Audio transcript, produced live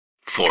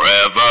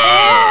Forever.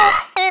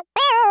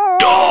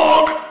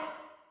 Dog.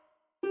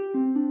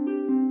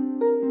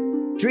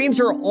 Dreams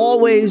are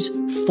always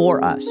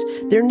for us.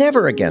 They're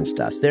never against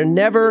us. They're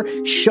never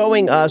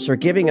showing us or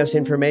giving us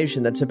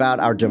information that's about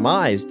our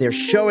demise. They're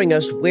showing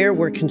us where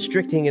we're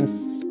constricting and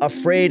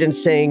afraid and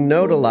saying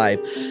no to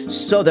life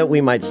so that we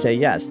might say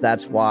yes.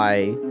 That's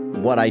why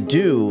what I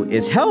do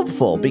is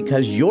helpful,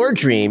 because your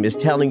dream is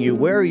telling you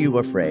where are you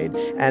afraid.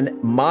 And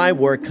my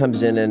work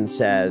comes in and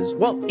says,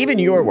 well, even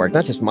your work,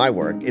 not just my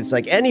work. It's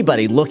like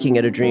anybody looking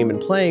at a dream and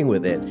playing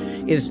with it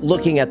is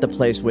looking at the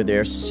place where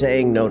they're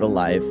saying no to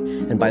life.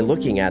 And by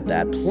looking at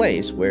that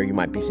place where you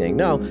might be saying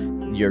no,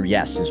 your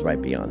yes is right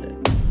beyond it.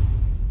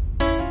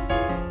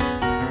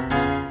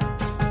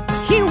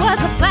 He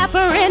was a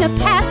flapper in a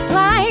past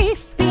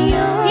life. He's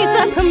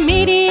a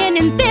comedian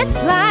in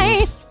this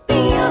life.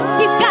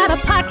 He's got a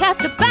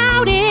podcast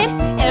about it,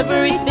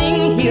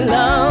 everything he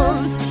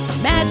loves.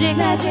 Magic,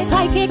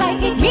 psychics,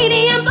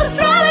 mediums,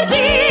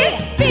 astrology,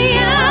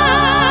 beyond.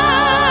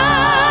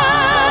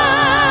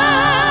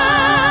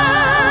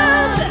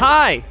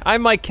 Hi,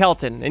 I'm Mike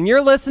Kelton, and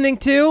you're listening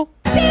to...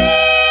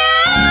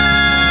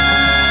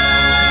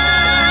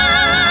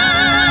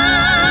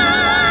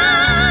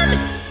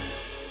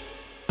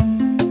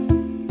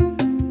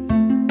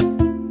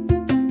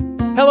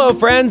 Hello,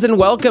 friends, and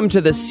welcome to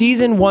the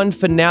Season 1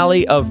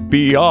 finale of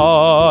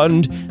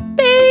Beyond.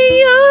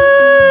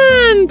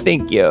 Beyond!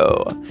 Thank you.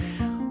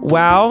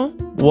 Wow,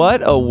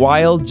 what a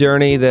wild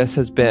journey this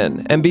has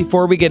been. And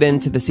before we get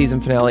into the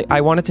season finale, I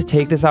wanted to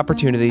take this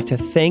opportunity to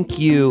thank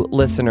you,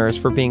 listeners,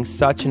 for being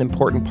such an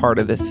important part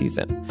of this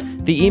season.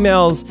 The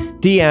emails,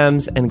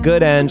 DMs, and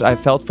good end I've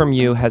felt from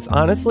you has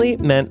honestly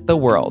meant the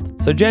world.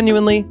 So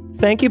genuinely,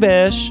 thank you,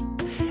 Bish.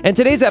 And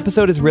today's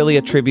episode is really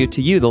a tribute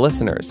to you, the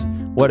listeners.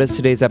 What is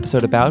today's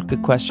episode about?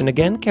 Good question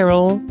again,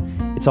 Carol.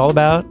 It's all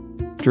about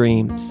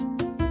dreams.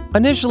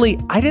 Initially,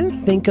 I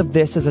didn't think of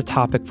this as a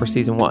topic for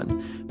season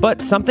 1,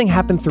 but something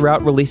happened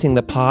throughout releasing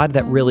the pod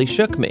that really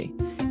shook me.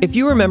 If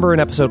you remember in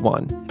episode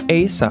 1,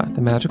 Asa,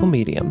 the magical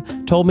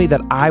medium, told me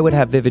that I would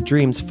have vivid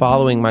dreams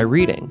following my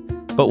reading.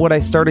 But what I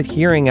started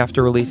hearing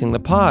after releasing the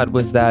pod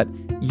was that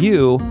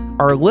you,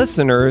 our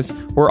listeners,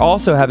 were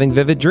also having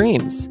vivid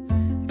dreams.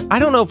 I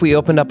don't know if we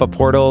opened up a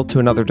portal to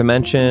another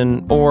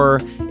dimension,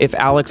 or if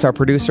Alex, our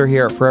producer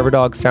here at Forever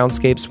Dog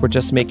Soundscapes, were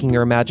just making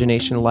your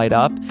imagination light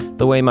up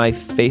the way my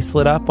face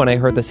lit up when I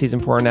heard the Season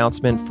 4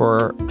 announcement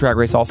for Drag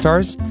Race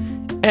All-Stars.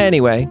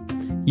 Anyway,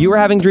 you were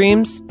having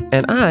dreams,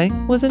 and I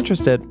was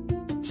interested.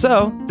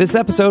 So, this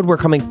episode, we're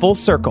coming full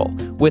circle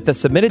with the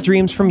submitted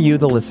dreams from you,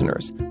 the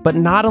listeners. But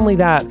not only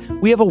that,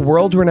 we have a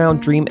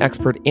world-renowned dream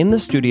expert in the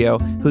studio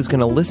who's going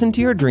to listen to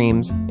your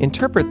dreams,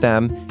 interpret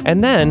them,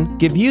 and then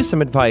give you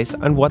some advice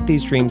on what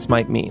these dreams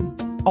might mean.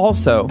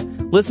 Also,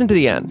 listen to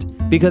the end,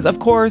 because of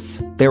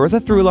course, there was a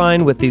through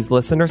line with these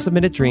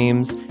listener-submitted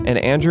dreams, and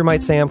Andrew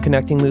might say I'm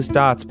connecting loose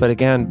dots, but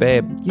again,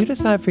 babe, you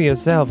decide for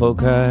yourself,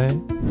 okay?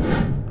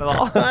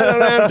 I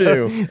don't have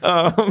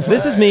to.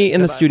 This is me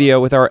in the studio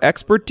with our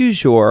expert du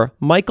jour,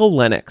 Michael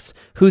Lennox,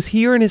 who's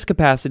here in his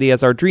capacity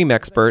as our dream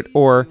expert,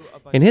 or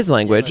in his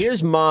language.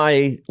 Here's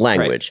my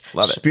language. Right.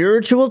 Love it.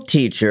 Spiritual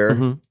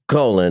teacher,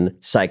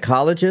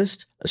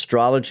 psychologist,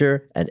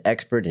 astrologer, and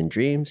expert in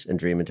dreams and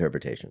dream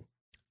interpretation.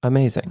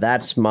 Amazing.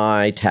 That's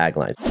my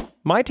tagline.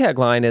 My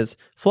tagline is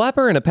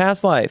flapper in a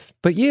past life,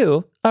 but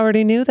you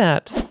already knew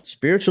that.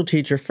 Spiritual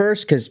teacher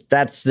first, because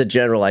that's the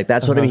general,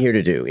 that's what I'm here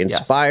to do.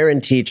 Inspire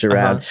and teach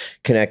around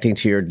connecting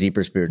to your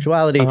deeper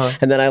spirituality.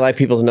 And then I like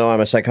people to know I'm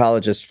a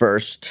psychologist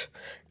first,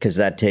 because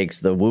that takes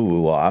the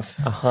woo-woo off.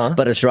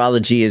 But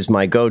astrology is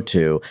my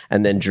go-to.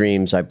 And then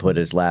dreams I put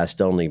as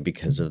last only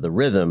because of the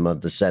rhythm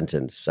of the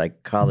sentence.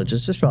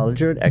 Psychologist,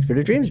 astrologer, and expert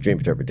in dreams, dream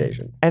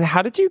interpretation. And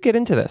how did you get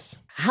into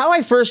this? How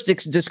I first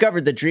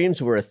discovered that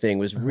dreams were a thing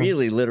was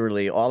really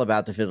literally all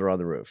about the Fiddler on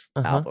the Roof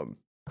album.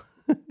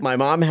 My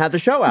mom had the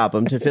show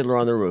album to Fiddler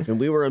on the Roof, and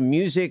we were a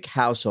music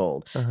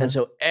household. And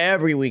so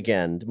every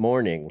weekend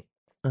morning,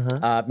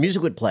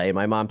 music would play.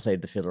 My mom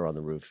played the Fiddler on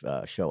the Roof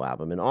show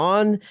album. And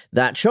on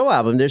that show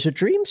album, there's a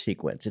dream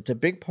sequence. It's a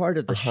big part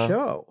of the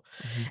show.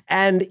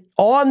 And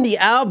on the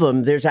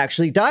album, there's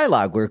actually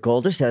dialogue where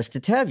Golda says to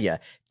Tevye,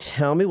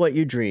 tell me what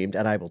you dreamed,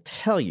 and I will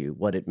tell you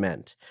what it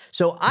meant.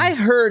 So I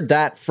heard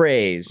that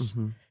phrase,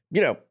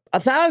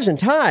 1,000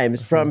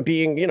 times from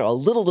being, a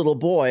little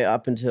boy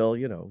up until,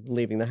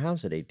 leaving the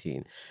house at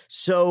 18.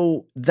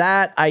 So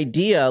that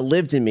idea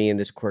lived in me in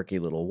this quirky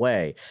little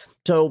way.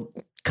 So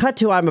cut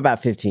to I'm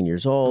about 15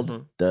 years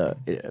old.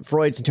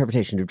 Freud's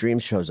interpretation of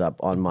dreams shows up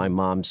on my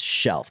mom's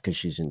shelf because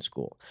she's in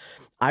school.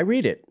 I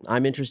read it.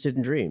 I'm interested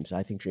in dreams.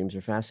 I think dreams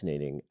are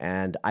fascinating.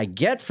 And I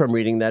get from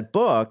reading that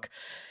book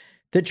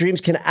that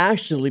dreams can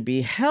actually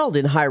be held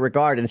in high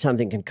regard and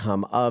something can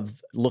come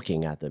of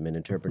looking at them and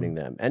interpreting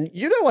them. And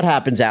you know what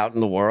happens out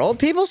in the world.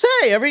 People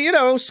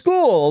say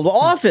school,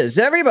 office,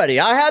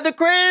 everybody, I had the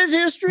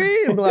craziest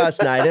dream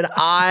last night. And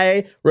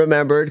I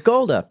remembered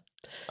Golda.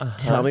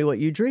 Tell me what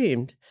you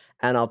dreamed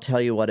and I'll tell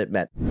you what it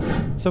meant.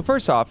 So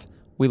first off,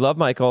 we love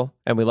Michael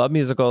and we love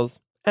musicals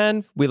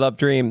and we love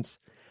dreams.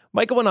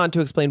 Michael went on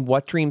to explain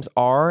what dreams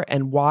are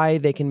and why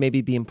they can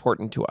maybe be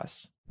important to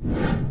us.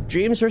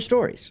 Dreams are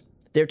stories.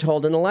 They're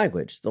told in a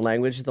language. The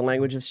language is the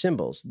language of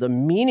symbols. The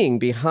meaning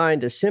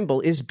behind a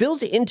symbol is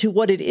built into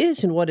what it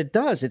is and what it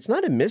does. It's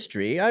not a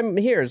mystery.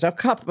 Here's a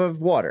cup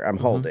of water I'm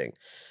holding.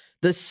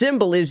 The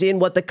symbol is in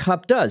what the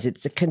cup does.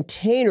 It's a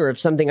container of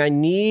something I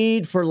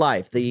need for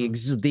life.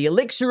 The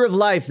elixir of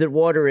life that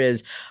water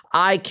is,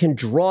 I can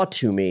draw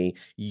to me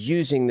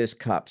using this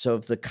cup. So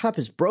if the cup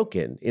is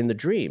broken in the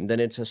dream, then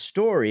it's a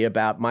story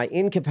about my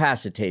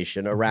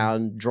incapacitation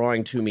around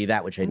drawing to me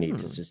that which I need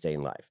to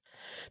sustain life.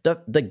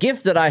 The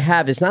gift that I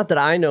have is not that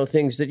I know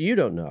things that you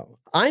don't know.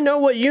 I know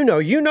what you know.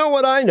 You know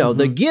what I know.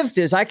 The gift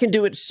is I can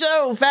do it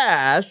so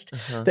fast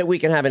that we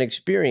can have an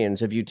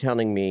experience of you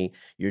telling me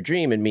your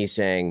dream and me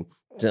saying,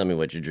 tell me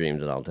what you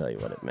dreamed and I'll tell you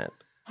what it meant.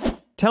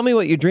 Tell me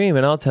what you dream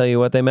and I'll tell you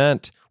what they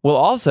meant. We'll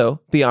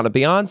also be on a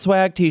Beyond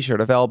Swag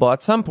t-shirt available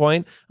at some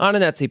point on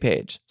an Etsy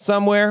page,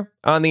 somewhere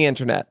on the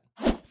internet.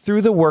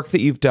 Through the work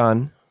that you've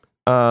done,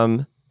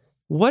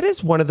 what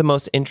is one of the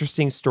most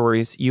interesting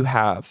stories you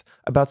have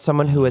about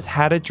someone who has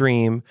had a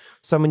dream,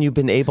 someone you've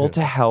been able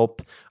to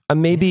help,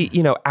 maybe,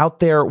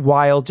 out there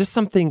wild, just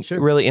something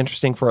really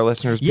interesting for our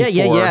listeners?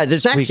 Yeah.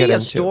 There's actually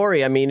a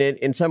story. I mean,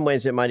 in some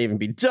ways it might even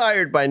be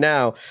tired by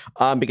now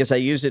because I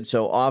use it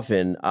so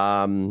often.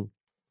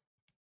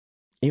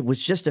 It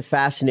was just a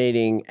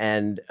fascinating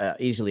and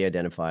easily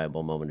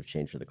identifiable moment of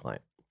change for the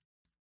client.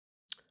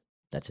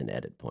 That's an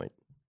edit point.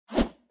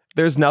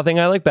 There's nothing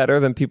I like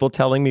better than people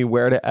telling me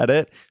where to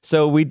edit.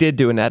 So we did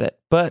do an edit,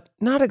 but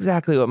not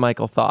exactly what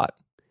Michael thought.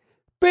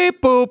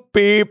 Beep, boop,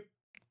 beep.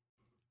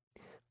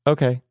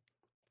 Okay,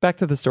 back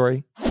to the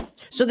story.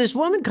 So this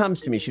woman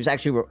comes to me. She was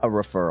actually a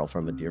referral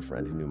from a dear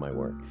friend who knew my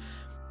work.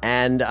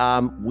 And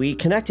we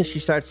connected. She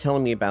starts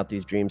telling me about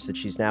these dreams that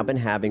she's now been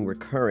having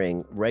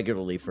recurring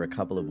regularly for a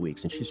couple of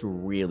weeks. And she's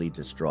really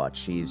distraught.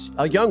 She's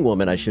a young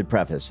woman, I should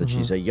preface that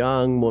she's a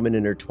young woman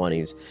in her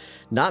 20s,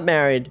 not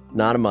married,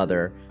 not a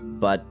mother,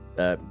 but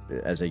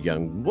as a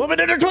young woman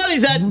in her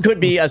 20s, that could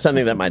be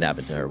something that might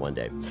happen to her one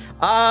day.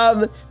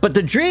 But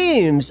the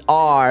dreams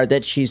are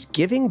that she's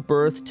giving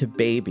birth to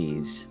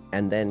babies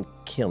and then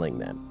killing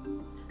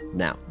them.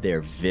 Now,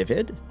 they're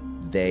vivid.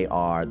 They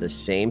are the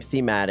same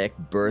thematic,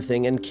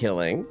 birthing and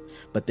killing,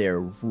 but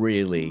they're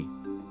really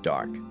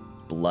dark,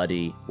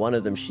 bloody. One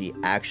of them, she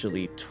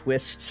actually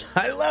twists.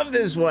 I love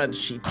this one.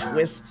 She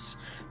twists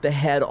the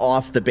head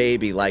off the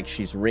baby like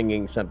she's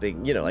wringing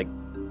something, like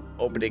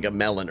opening a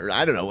melon or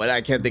I don't know what.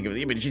 I can't think of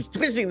it. I mean, she's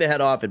twisting the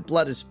head off and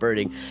blood is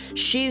spurting.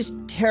 She's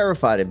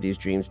terrified of these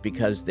dreams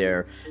because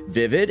they're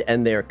vivid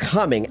and they're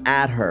coming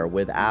at her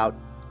without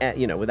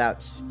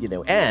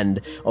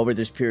end over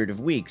this period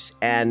of weeks.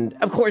 And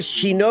of course,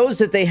 she knows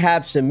that they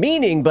have some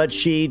meaning, but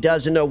she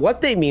doesn't know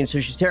what they mean. So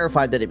she's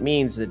terrified that it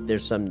means that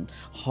there's some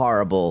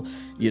horrible,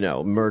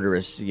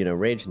 murderous,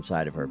 rage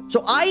inside of her.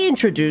 So I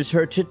introduce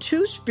her to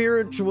two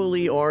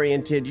spiritually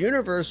oriented,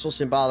 universal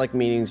symbolic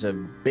meanings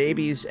of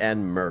babies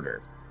and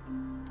murder.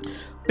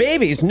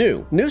 Babies,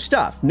 new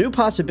stuff, new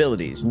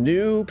possibilities,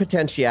 new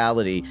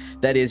potentiality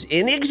that is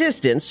in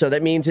existence. So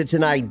that means it's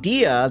an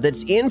idea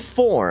that's in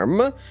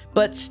form,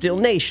 but still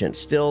nascent,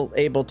 still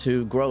able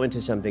to grow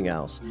into something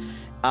else.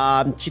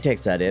 She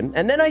takes that in.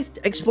 And then I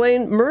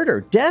explain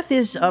murder. Death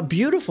is a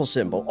beautiful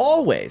symbol,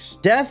 always.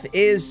 Death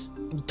is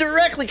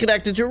directly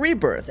connected to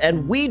rebirth,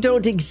 and we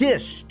don't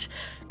exist.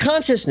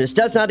 Consciousness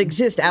does not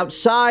exist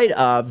outside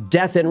of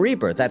death and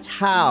rebirth. That's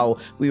how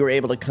we were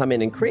able to come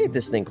in and create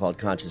this thing called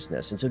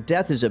consciousness. And so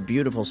death is a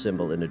beautiful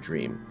symbol in a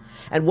dream.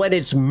 And when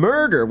it's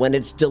murder, when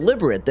it's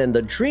deliberate, then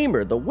the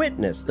dreamer, the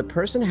witness, the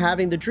person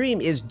having the dream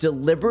is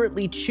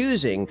deliberately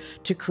choosing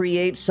to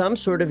create some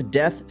sort of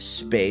death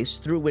space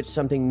through which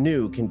something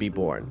new can be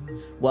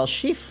born. Well,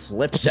 she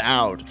flips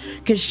out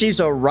because she's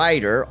a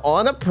writer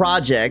on a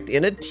project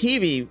in a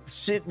TV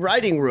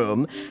writing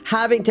room,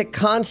 having to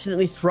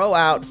constantly throw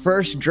out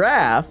first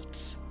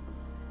drafts.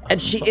 And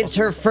it's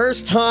her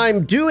first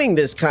time doing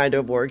this kind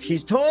of work.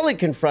 She's totally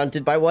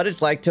confronted by what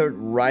it's like to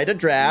write a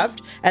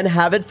draft and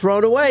have it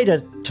thrown away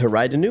to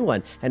write a new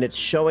one. And it's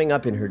showing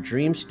up in her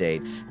dream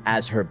state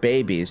as her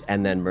babies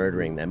and then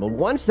murdering them. And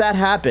once that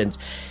happens,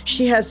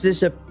 she has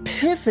this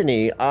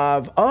epiphany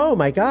of, oh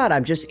my God,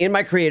 I'm just in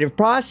my creative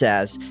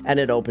process. And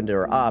it opened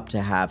her up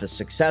to have a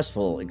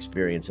successful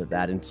experience of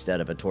that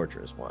instead of a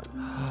torturous one.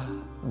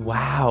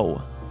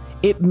 Wow.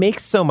 It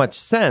makes so much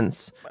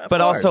sense. But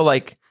also,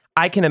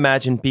 I can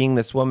imagine being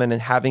this woman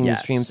and having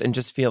these dreams and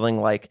just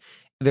feeling like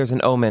there's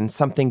an omen,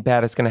 something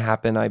bad is going to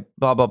happen.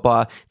 Blah, blah,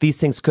 blah. These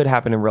things could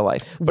happen in real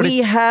life. But we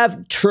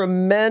have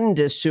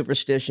tremendous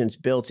superstitions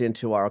built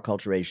into our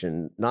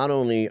acculturation, not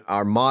only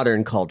our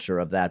modern culture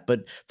of that,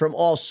 but from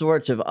all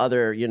sorts of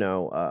other,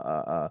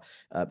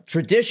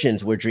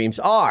 traditions where dreams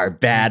are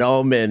bad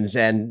omens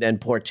and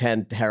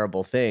portend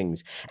terrible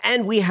things.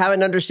 And we have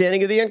an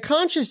understanding of the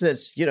unconscious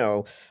that's,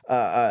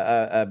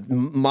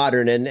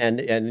 modern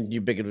and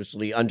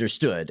ubiquitously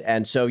understood.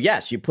 And so,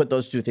 yes, you put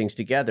those two things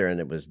together and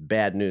it was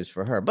bad news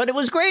for her. her. But it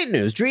was great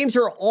news. Dreams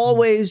are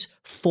always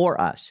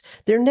for us.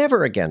 They're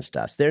never against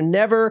us. They're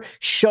never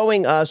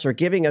showing us or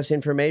giving us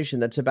information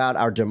that's about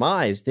our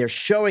demise. They're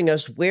showing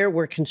us where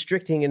we're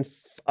constricting and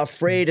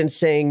afraid and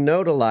saying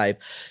no to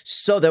life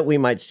so that we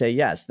might say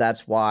yes.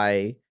 That's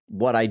why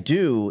what I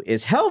do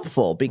is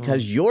helpful,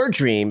 because your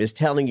dream is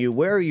telling you,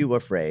 where are you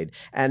afraid?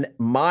 And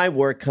my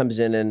work comes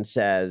in and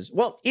says,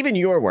 well, even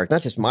your work,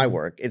 not just my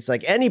work. It's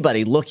like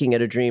anybody looking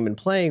at a dream and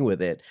playing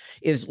with it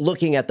is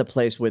looking at the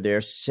place where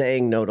they're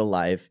saying no to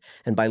life.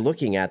 And by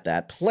looking at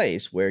that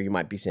place where you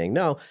might be saying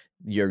no,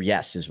 your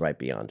yes is right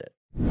beyond it.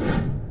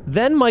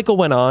 Then Michael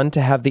went on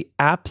to have the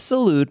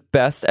absolute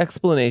best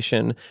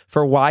explanation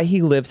for why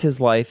he lives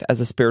his life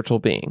as a spiritual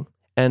being.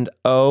 And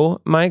oh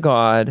my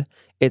God,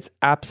 it's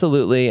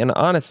absolutely and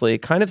honestly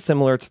kind of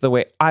similar to the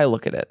way I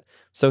look at it.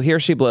 So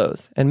here she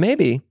blows. And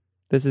maybe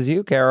this is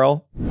you,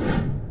 Carol.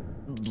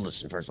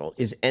 Listen, first of all,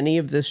 is any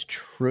of this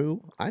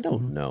true? I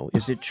don't know.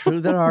 Is it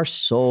true that our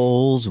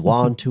souls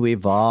want to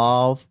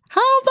evolve?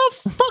 How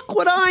the fuck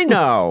would I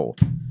know?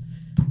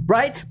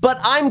 Right? But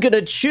I'm going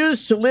to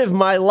choose to live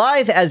my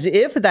life as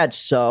if that's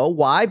so.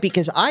 Why?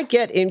 Because I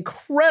get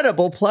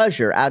incredible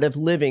pleasure out of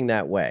living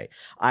that way.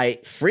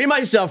 I free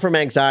myself from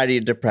anxiety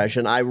and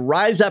depression. I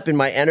rise up in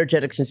my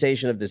energetic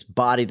sensation of this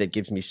body that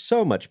gives me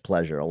so much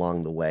pleasure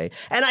along the way.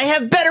 And I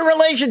have better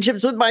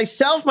relationships with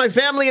myself, my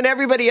family, and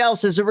everybody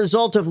else as a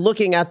result of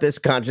looking at this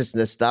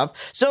consciousness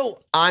stuff. So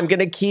I'm going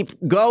to keep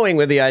going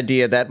with the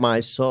idea that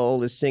my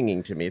soul is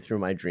singing to me through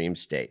my dream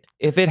state.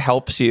 If it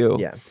helps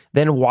you,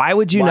 then why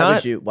would you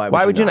not?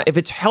 Why would you not? If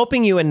it's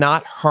helping you and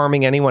not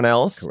harming anyone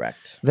else,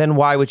 correct, then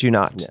why would you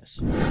not?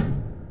 Yes.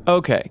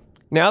 Okay.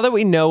 Now that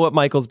we know what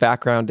Michael's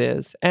background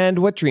is and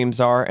what dreams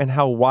are and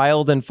how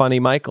wild and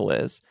funny Michael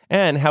is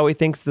and how he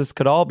thinks this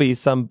could all be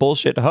some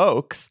bullshit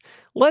hoax,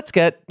 let's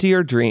get to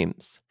your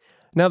dreams.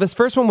 Now, this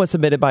first one was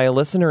submitted by a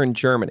listener in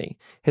Germany.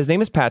 His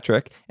name is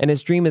Patrick, and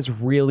his dream is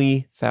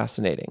really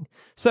fascinating.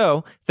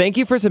 So, thank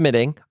you for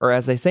submitting, or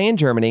as they say in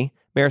Germany,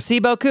 merci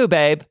beaucoup,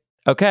 babe.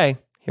 Okay,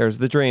 here's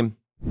the dream.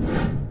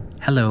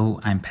 Hello,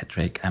 I'm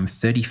Patrick. I'm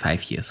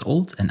 35 years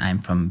old, and I'm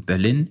from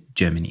Berlin,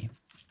 Germany.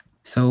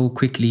 So,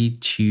 quickly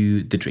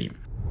to the dream.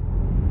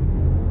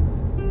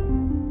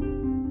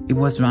 It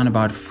was around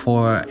about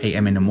 4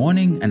 a.m. in the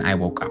morning, and I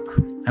woke up.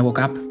 I woke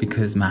up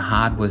because my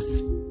heart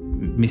was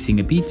missing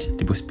a beat.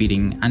 It was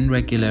beating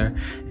irregular,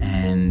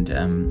 and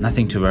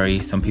nothing to worry.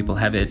 Some people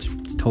have it.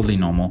 It's totally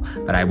normal,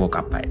 but I woke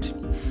up by it.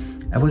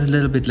 I was a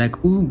little bit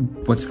like, ooh,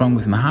 what's wrong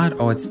with my heart?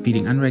 Oh, it's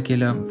beating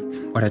irregular.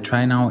 What I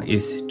try now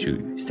is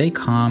to stay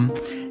calm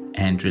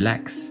and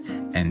relax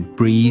and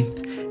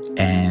breathe,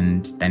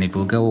 and then it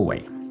will go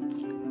away.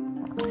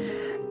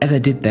 As I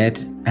did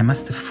that, I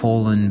must have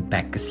fallen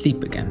back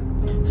asleep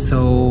again.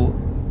 So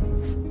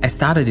I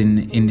started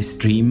in this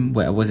dream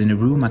where I was in a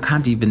room. I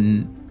can't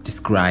even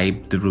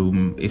describe the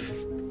room. If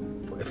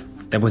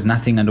there was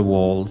nothing on the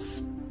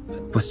walls,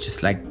 it was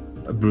just like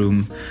a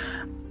room.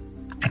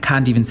 I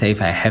can't even say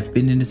if I have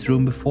been in this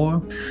room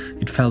before.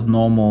 It felt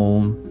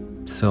normal,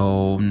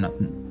 so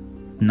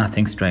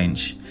nothing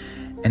strange.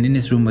 And in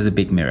this room was a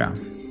big mirror.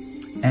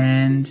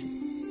 And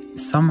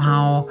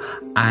somehow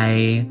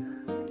I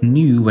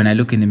knew when I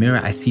look in the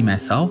mirror, I see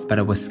myself, but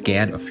I was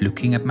scared of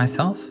looking at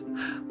myself,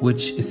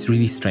 which is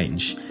really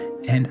strange.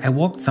 And I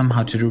walked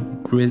somehow to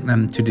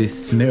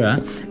this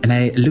mirror, and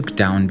I looked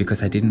down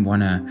because I didn't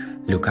want to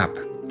look up.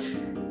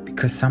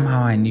 Because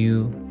somehow I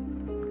knew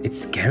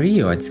it's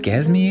scary or it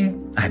scares me.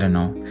 I don't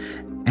know.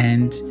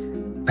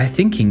 And by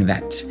thinking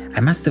that, I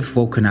must have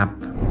woken up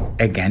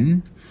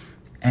again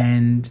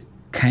and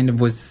kind of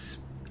was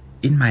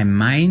in my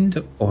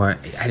mind, or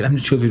I'm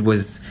not sure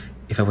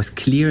if I was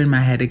clear in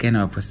my head again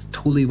or if I was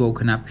totally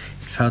woken up.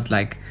 It felt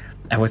like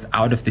I was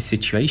out of the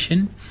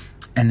situation.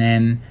 And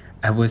then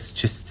I was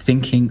just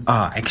thinking,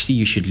 actually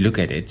you should look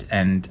at it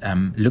and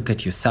look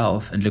at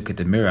yourself and look at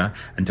the mirror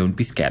and don't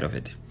be scared of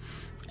it.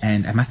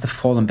 And I must have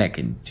fallen back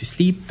into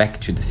sleep, back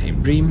to the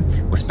same dream,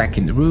 was back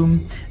in the room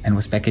and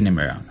was back in the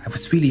mirror. I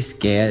was really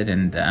scared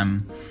and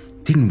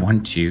didn't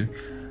want to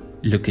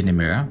look in the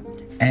mirror.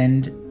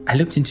 And I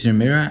looked into the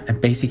mirror and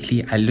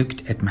basically I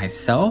looked at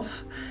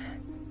myself.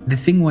 The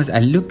thing was, I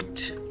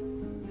looked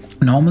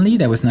normally.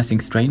 There was nothing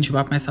strange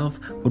about myself.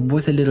 What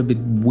was a little bit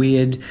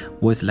weird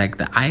was like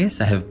the eyes.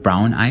 I have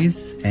brown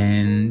eyes,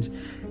 and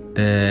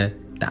the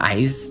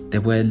eyes, they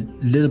were a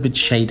little bit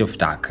shade of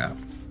darker.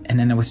 And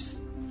then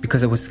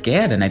because I was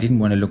scared and I didn't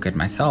want to look at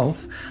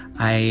myself,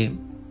 I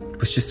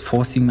was just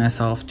forcing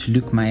myself to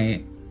look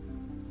myself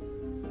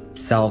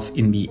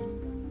in the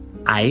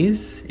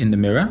eyes in the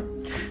mirror.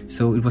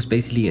 So it was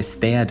basically a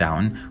stare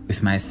down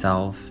with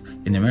myself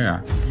in the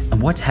mirror.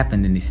 And what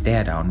happened in the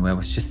stare down, where I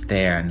was just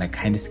there and like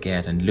kind of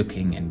scared and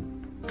looking and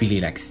really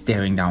like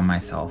staring down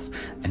myself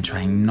and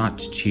trying not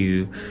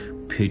to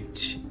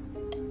put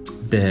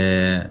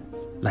the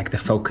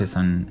focus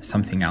on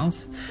something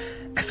else.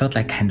 I felt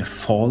like kind of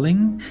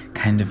falling,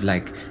 kind of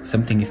like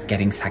something is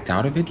getting sucked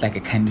out of it, like a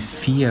kind of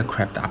fear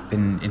crept up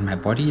in my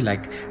body,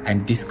 like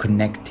I'm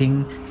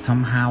disconnecting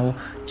somehow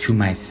to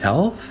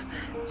myself.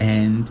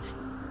 And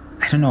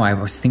I don't know, I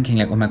was thinking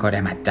like, oh my God,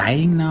 am I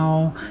dying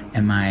now?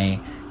 Am I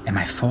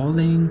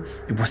falling?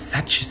 It was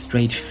such a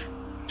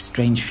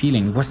strange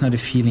feeling. It was not a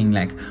feeling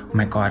like, oh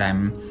my God,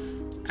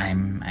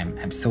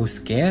 I'm so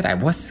scared. I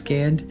was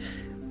scared,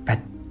 but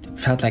it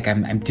felt like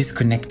I'm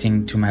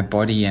disconnecting to my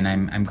body, and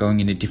I'm going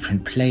in a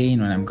different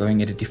plane, or I'm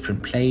going at a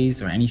different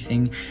place or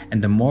anything.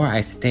 And the more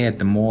I stared,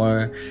 the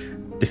more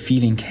the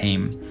feeling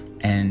came,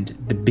 and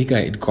the bigger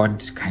it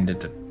got, kind of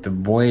the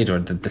void or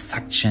the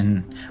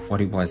suction, what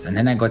it was. And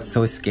then I got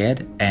so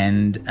scared,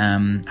 and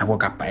I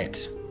woke up by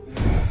it.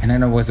 And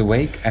then I was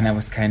awake, and I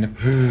was kind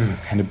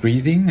of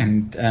breathing,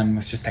 and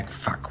was just like,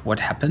 fuck, what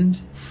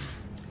happened?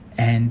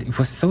 And it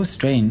was so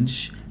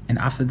strange. And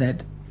after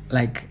that,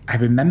 like, I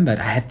remembered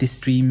I had this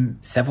dream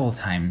several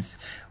times.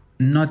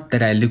 Not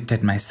that I looked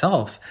at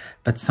myself,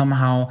 but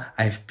somehow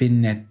I've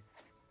been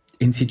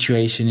in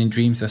situation, in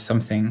dreams or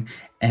something,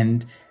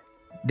 and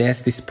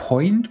there's this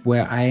point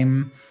where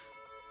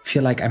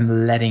feel like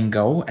I'm letting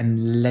go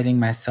and letting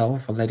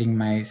myself, or letting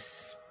my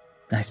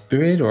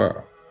spirit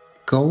or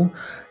go.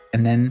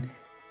 And then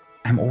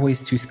I'm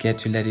always too scared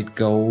to let it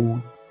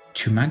go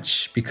too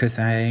much, because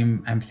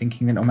I'm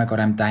thinking that, oh my God,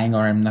 I'm dying,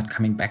 or I'm not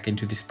coming back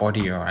into this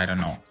body, or I don't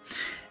know.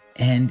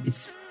 And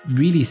it's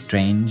really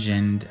strange,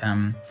 and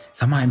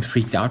somehow I'm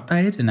freaked out by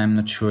it, and I'm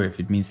not sure if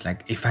it means,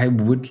 like, if I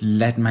would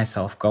let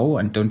myself go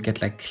and don't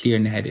get like clear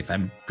in the head if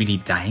I'm really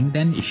dying,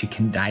 then if you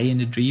can die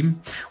in a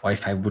dream, or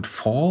if I would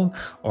fall,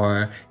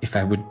 or if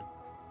I would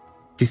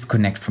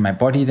disconnect from my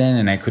body then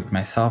and I could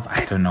myself.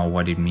 I don't know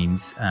what it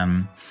means.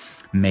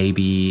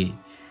 Maybe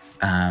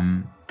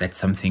that's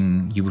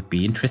something you would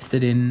be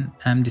interested in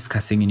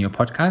discussing in your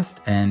podcast,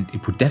 and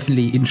it would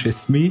definitely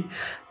interest me,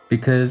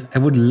 because I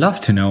would love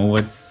to know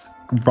what's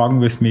wrong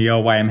with me,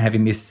 or why I'm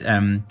having this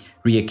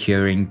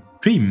reoccurring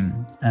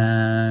dream.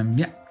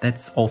 Yeah,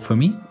 that's all for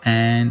me.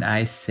 And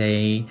I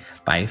say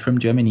bye from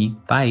Germany.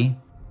 Bye.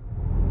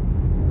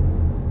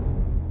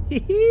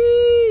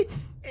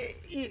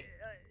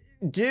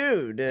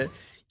 Dude,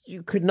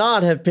 you could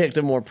not have picked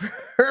a more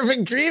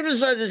perfect dream to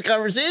start this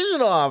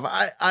conversation off.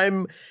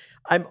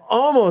 I'm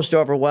almost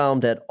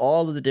overwhelmed at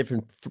all of the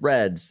different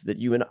threads that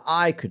you and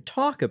I could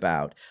talk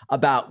about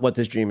what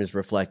this dream is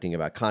reflecting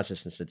about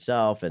consciousness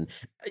itself. And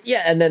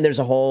yeah, and then there's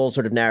a whole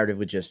sort of narrative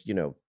with just,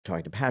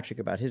 talking to Patrick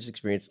about his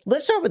experience.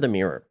 Let's start with the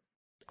mirror.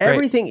 Great.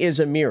 Everything is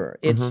a mirror.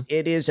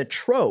 It is a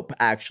trope,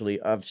 actually,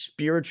 of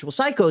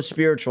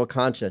psycho-spiritual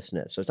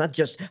consciousness. So it's not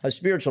just a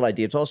spiritual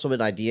idea. It's also an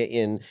idea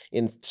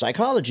in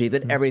psychology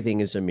that everything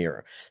is a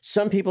mirror.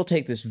 Some people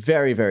take this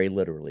very, very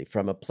literally,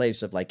 from a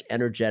place of like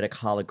energetic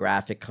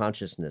holographic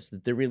consciousness,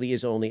 that there really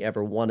is only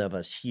ever one of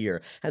us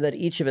here, and that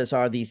each of us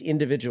are these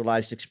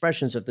individualized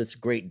expressions of this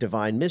great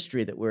divine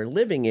mystery that we're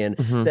living in,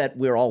 that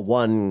we're all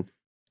one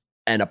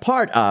and a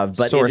part of,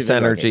 but source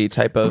energy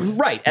type of,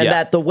 right. And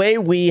that the way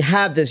we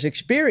have this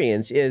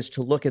experience is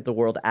to look at the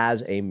world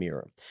as a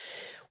mirror.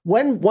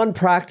 When one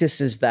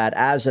practices that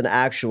as an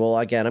actual,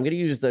 again, I'm going to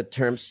use the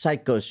term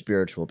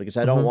psycho-spiritual, because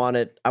I don't want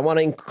it, I want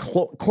to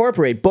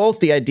incorporate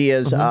both the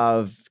ideas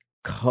of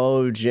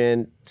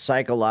cogent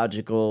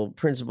psychological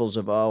principles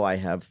of, I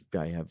have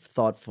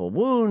thoughtful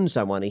wounds,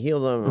 I want to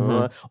heal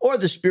them, or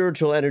the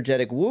spiritual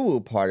energetic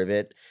woo-woo part of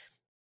it.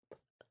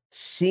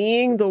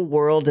 Seeing the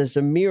world as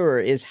a mirror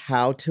is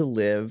how to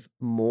live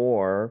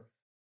more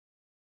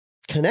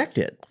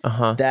connected.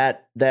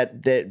 That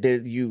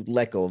you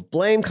let go of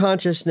blame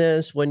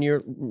consciousness when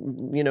you're,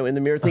 in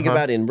the mirror. Think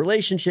about it in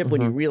relationship,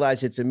 when you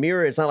realize it's a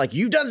mirror. It's not like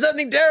you've done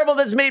something terrible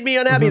that's made me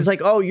unhappy. It's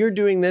like, oh, you're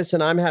doing this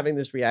and I'm having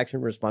this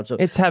reaction response. So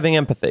it's having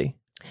empathy.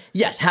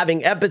 Yes,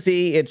 having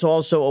empathy. It's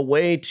also a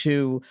way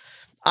to.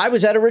 I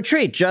was at a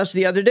retreat just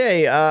the other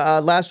day,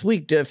 last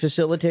week,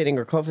 facilitating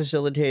or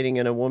co-facilitating,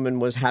 and a woman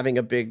was having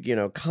a big,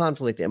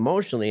 conflict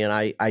emotionally. And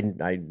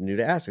I knew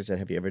to ask. I said,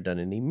 "Have you ever done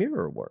any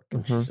mirror work?"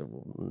 And she said,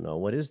 "Well, no.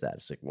 What is that?"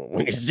 It's like, well,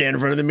 when you stand in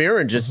front of the mirror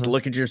and just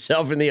look at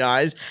yourself in the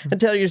eyes and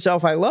tell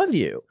yourself, "I love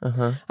you."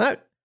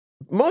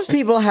 Most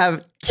people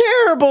have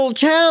terrible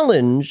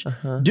challenge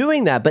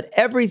doing that, but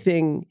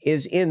everything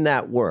is in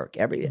that work.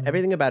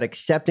 Everything about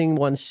accepting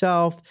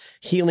oneself,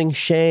 healing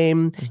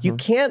shame. You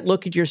can't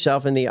look at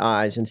yourself in the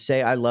eyes and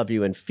say, "I love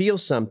you," and feel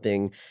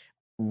something,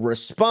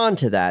 respond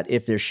to that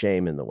if there's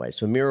shame in the way.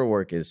 So mirror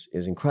work is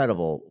an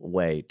incredible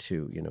way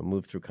to,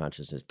 move through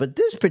consciousness. But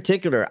this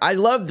particular, I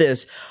love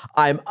this.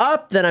 I'm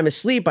up, then I'm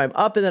asleep. I'm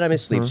up, and then I'm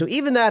asleep. So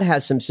even that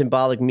has some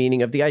symbolic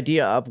meaning of the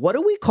idea of, what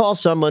do we call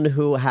someone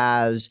who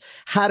has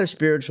had a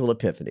spiritual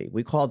epiphany?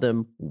 We call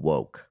them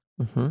woke.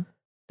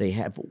 They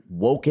have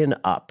woken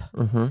up.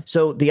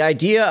 So the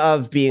idea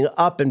of being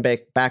up and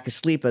back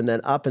asleep, and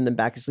then up and then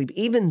back asleep,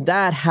 even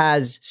that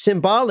has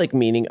symbolic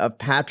meaning of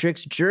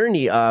Patrick's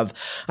journey of,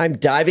 I'm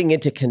diving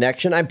into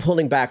connection, I'm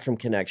pulling back from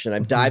connection,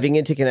 I'm diving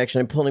into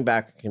connection, I'm pulling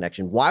back from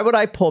connection. Why would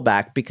I pull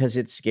back? Because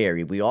it's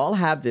scary. We all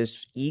have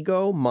this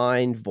ego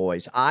mind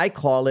voice. I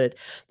call it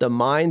the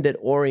mind that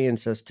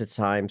orients us to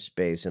time,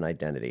 space, and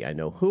identity. I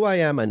know who I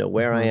am, I know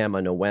where I am, I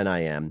know when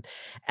I am.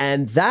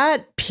 And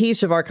that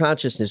piece of our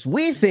consciousness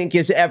we think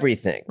is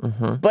everything.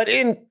 But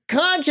in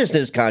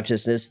consciousness,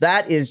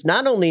 that is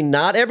not only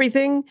not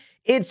everything,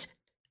 it's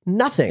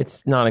nothing.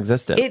 It's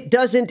non-existent. It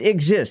doesn't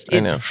exist.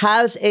 It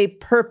has a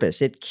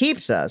purpose. It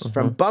keeps us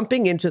from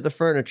bumping into the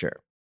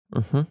furniture.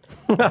 That's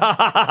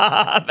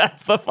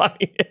the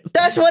funniest.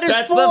 That's what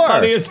it's for.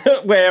 That's the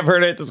funniest way I've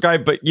heard it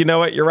described. But you know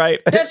what? You're right.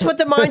 That's what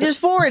the mind is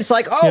for. It's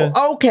like,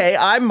 okay,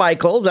 I'm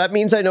Michael. That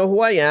means I know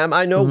who I am.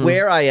 I know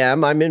where I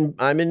am. I'm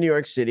in New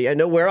York City. I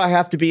know where I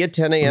have to be at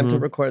 10 a.m. to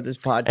record this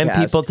podcast. And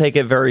people take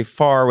it very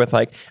far with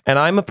like, and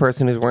I'm a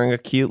person who's wearing a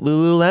cute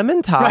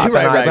Lululemon top.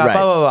 Right.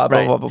 Blah,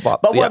 blah, blah.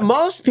 But what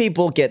most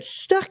people get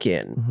stuck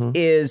in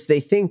is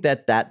they think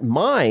that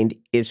mind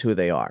is who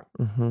they are.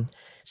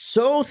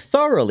 So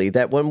thoroughly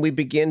that when we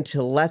begin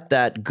to let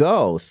that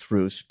go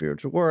through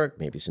spiritual work,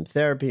 maybe some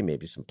therapy,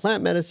 maybe some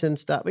plant medicine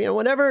stuff,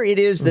 whatever it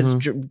is that's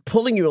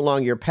pulling you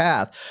along your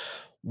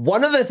path,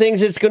 one of the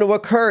things that's going to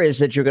occur is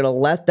that you're going to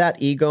let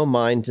that ego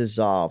mind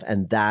dissolve,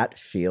 and that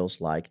feels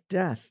like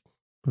death.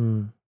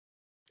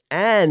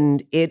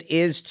 And it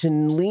is to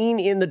lean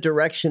in the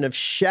direction of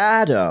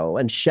shadow,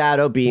 and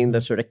shadow being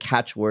the sort of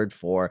catchword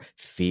for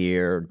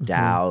fear,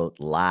 doubt,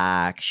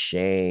 lack,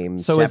 shame.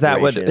 So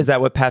separation. is that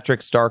what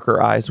Patrick's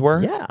darker eyes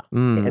were? Yeah.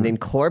 An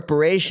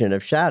incorporation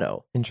of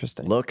shadow.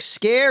 Interesting. Looks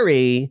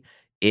scary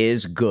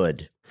is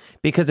good.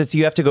 Because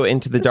you have to go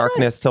into the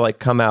darkness to like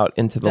come out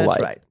into the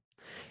light. Right.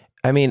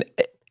 I mean,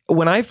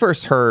 when I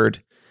first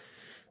heard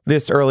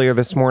this earlier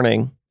this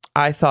morning,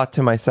 I thought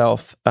to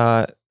myself,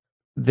 honestly,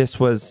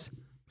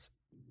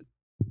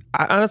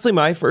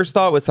 my first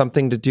thought was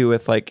something to do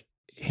with like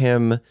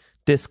him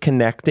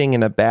disconnecting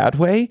in a bad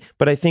way,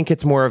 but I think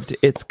it's more of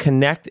it's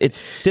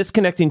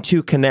disconnecting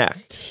to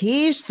connect.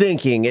 He's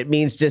thinking it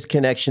means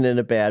disconnection in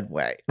a bad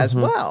way as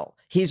well.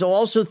 He's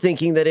also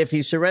thinking that if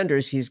he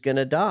surrenders, he's going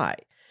to die.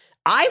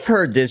 I've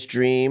heard this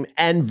dream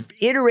and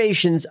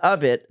iterations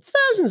of it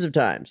thousands of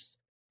times.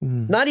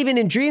 Not even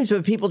in dreams,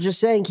 but people just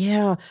saying,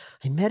 yeah,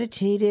 I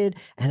meditated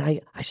and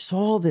I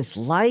saw this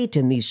light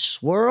and these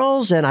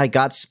swirls and I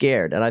got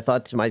scared. And I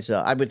thought to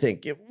myself, I would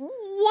think,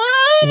 what?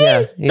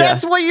 Yeah.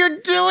 That's what you're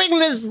doing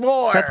this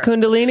for. That's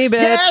Kundalini,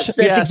 bitch. Yes,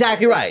 that's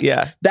exactly right.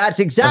 Yeah. That's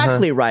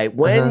exactly right.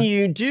 When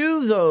you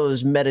do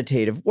those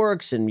meditative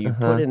works and you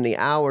put in the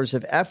hours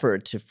of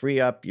effort to free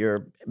up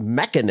your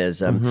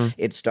mechanism,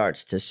 it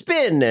starts to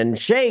spin and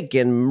shake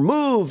and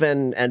move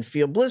and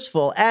feel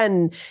blissful.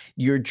 And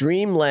your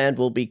dreamland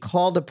will be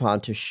called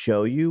upon to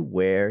show you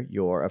where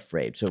you're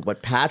afraid. So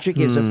what Patrick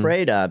is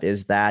afraid of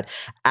is that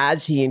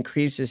as he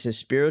increases his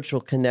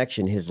spiritual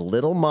connection, his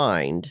little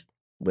mind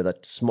with a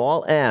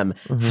small m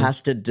has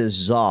to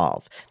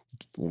dissolve.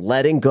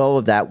 Letting go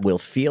of that will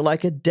feel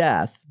like a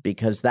death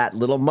because that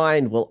little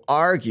mind will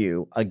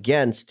argue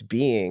against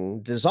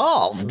being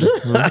dissolved.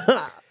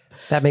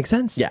 That makes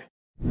sense. Yeah.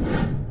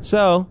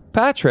 So,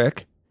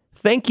 Patrick,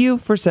 thank you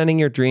for sending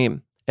your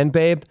dream. And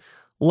babe,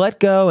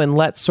 let go and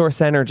let source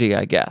energy,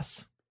 I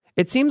guess.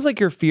 It seems like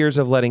your fears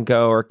of letting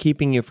go are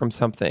keeping you from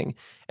something.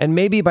 And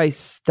maybe by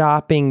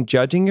stopping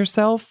judging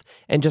yourself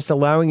and just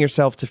allowing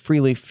yourself to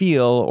freely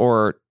feel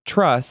or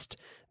trust,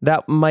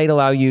 that might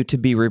allow you to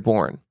be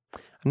reborn.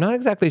 I'm not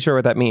exactly sure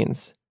what that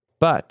means,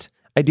 but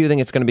I do think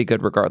it's going to be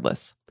good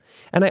regardless.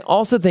 And I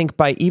also think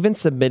by even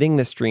submitting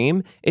this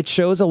dream, it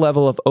shows a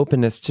level of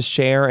openness to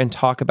share and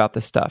talk about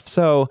this stuff.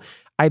 So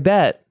I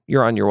bet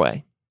you're on your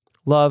way.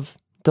 Love,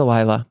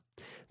 Delilah.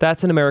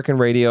 That's an American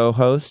radio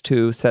host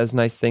who says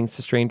nice things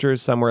to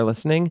strangers somewhere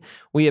listening.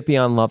 We at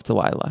Beyond love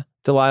Delilah.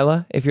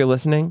 Delilah, if you're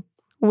listening,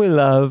 we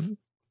love.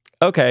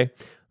 Okay,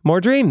 more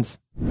dreams.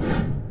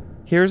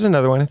 Here's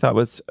another one I thought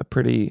was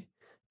pretty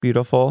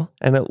beautiful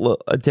and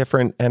a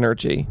different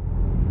energy.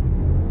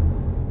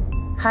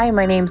 Hi,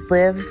 my name's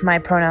Liv. My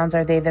pronouns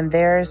are they, them,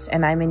 theirs,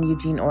 and I'm in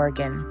Eugene,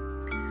 Oregon.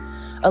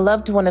 A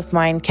loved one of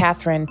mine,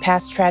 Catherine,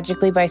 passed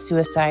tragically by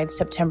suicide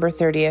September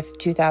 30th,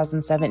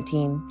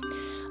 2017.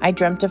 I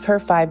dreamt of her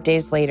 5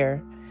 days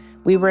later.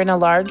 We were in a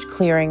large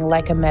clearing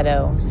like a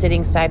meadow,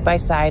 sitting side by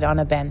side on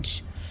a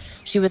bench.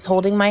 She was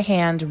holding my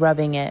hand,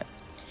 rubbing it.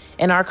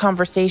 In our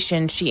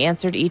conversation, she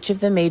answered each of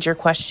the major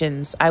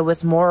questions I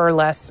was more or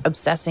less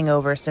obsessing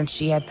over since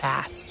she had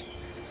passed.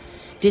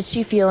 Did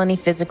she feel any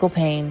physical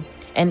pain?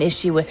 And is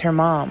she with her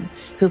mom,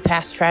 who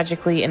passed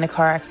tragically in a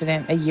car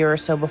accident a year or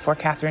so before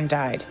Catherine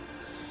died?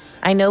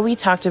 I know we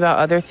talked about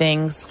other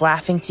things,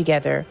 laughing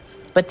together,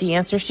 but the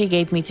answers she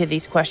gave me to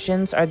these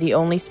questions are the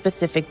only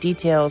specific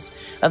details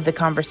of the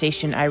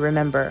conversation I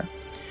remember.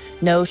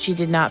 No, she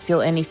did not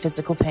feel any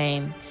physical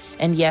pain.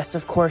 And yes,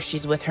 of course,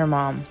 she's with her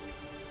mom.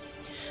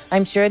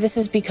 I'm sure this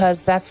is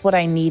because that's what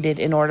I needed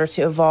in order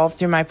to evolve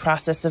through my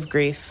process of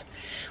grief.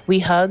 We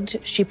hugged,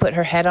 she put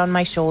her head on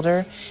my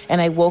shoulder,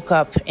 and I woke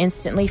up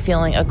instantly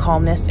feeling a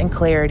calmness and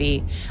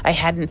clarity I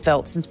hadn't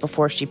felt since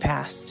before she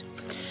passed.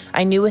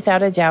 I knew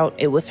without a doubt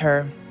it was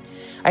her.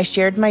 I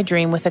shared my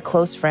dream with a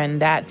close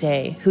friend that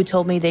day who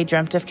told me they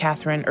dreamt of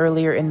Catherine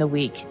earlier in the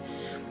week.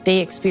 They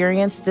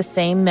experienced the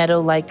same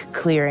meadow-like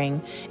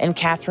clearing, and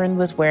Catherine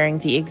was wearing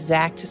the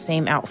exact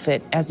same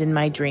outfit as in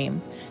my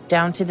dream,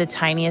 down to the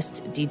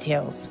tiniest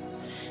details.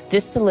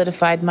 This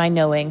solidified my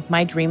knowing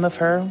my dream of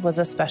her was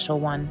a special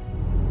one.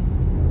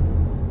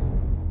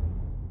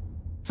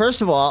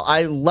 First of all,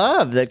 I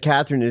love that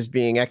Catherine is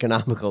being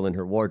economical in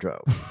her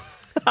wardrobe.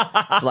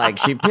 It's like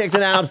she picked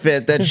an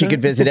outfit that she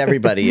could visit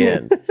everybody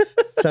in.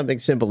 Something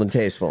simple and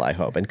tasteful, I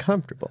hope, and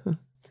comfortable.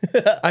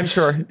 I'm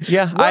sure.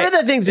 Yeah. One of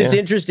the things that's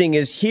interesting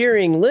is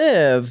hearing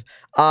Liv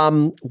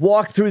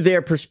walk through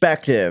their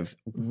perspective.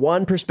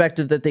 One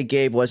perspective that they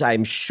gave was,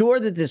 I'm sure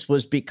that this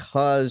was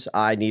because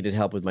I needed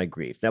help with my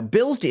grief. Now,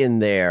 built in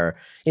there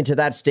into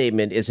that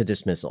statement is a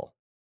dismissal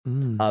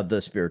of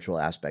the spiritual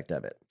aspect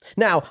of it.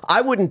 Now,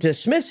 I wouldn't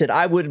dismiss it.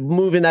 I would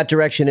move in that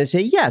direction and say,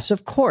 yes,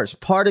 of course,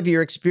 part of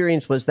your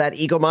experience was that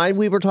ego mind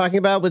we were talking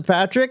about with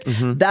Patrick.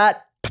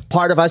 That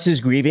part of us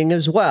is grieving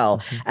as well.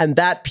 And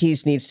that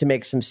piece needs to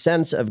make some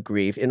sense of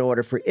grief in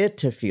order for it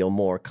to feel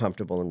more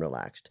comfortable and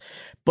relaxed.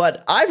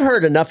 But I've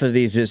heard enough of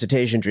these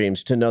visitation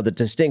dreams to know the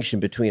distinction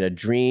between a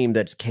dream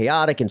that's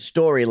chaotic and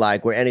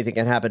story-like, where anything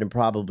can happen and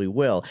probably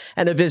will,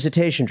 and a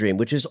visitation dream,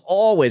 which has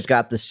always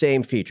got the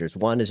same features.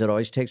 One is it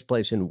always takes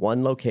place in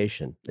one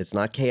location. It's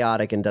not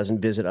chaotic and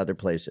doesn't visit other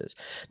places.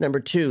 Number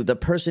two, the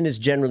person is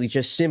generally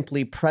just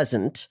simply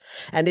present.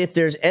 And if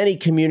there's any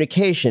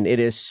communication, it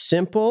is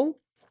simple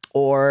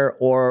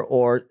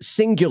or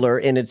singular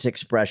in its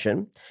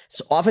expression.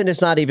 So often it's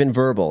not even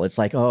verbal. It's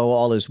like, oh,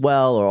 all is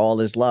well, or all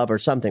is love, or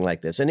something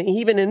like this. And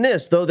even in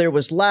this, though there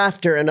was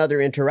laughter and other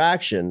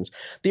interactions,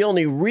 the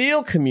only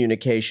real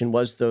communication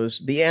was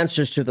the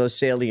answers to those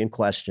salient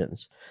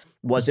questions.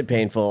 Was it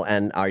painful?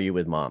 And are you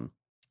with mom?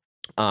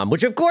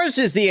 Which, of course,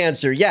 is the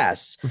answer.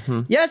 Yes.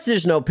 Yes,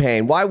 there's no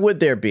pain. Why would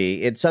there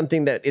be? It's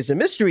something that is a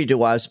mystery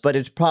to us, but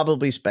it's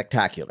probably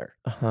spectacular.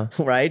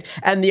 Right?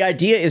 And the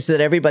idea is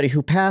that everybody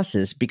who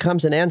passes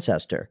becomes an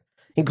ancestor,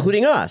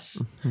 including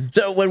us.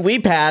 So when we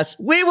pass,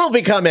 we will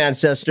become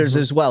ancestors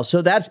as well.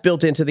 So that's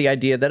built into the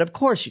idea that, of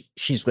course,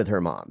 she's with her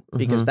mom,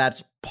 because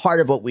that's part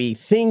of what we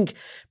think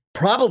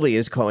probably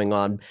is going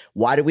on.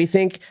 Why do we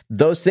think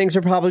those things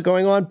are probably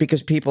going on?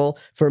 Because people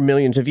for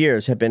millions of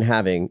years have been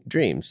having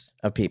dreams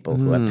of people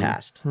who have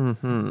passed.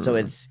 So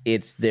there's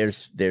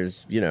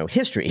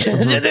history to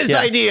this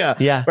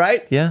idea,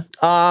 right? Yeah.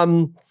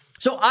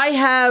 So I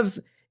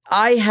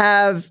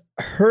have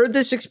heard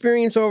this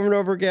experience over and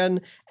over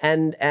again,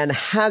 and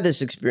had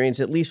this experience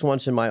at least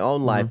once in my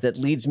own life that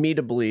leads me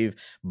to believe,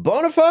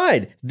 bona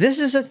fide,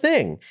 this is a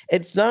thing.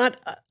 It's not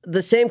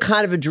the same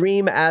kind of a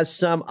dream as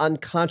some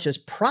unconscious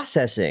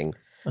processing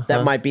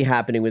that might be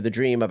happening with a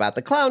dream about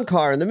the clown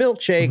car and the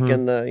milkshake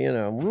and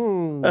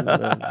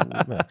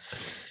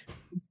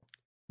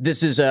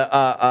This is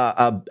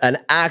an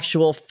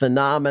actual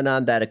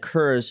phenomenon that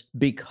occurs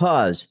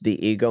because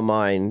the ego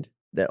mind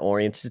that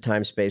orients to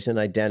time, space, and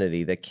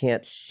identity, that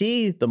can't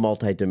see the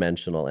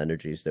multidimensional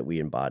energies that we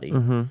embody.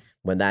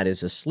 When that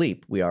is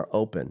asleep, we are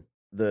open.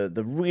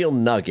 The real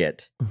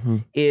nugget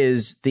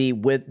is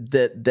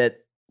that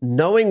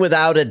knowing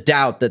without a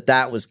doubt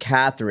that was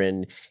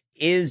Catherine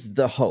is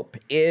the hope,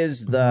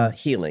 is the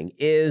healing,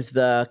 is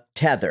the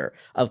tether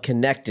of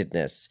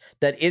connectedness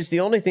that is the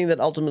only thing that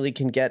ultimately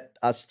can get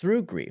us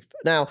through grief.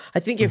 Now, I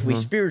think if we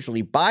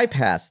spiritually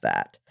bypass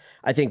that,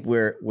 I think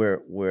we're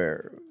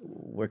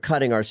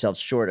cutting ourselves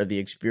short of the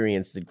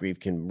experience that grief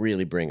can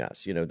really bring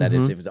us. That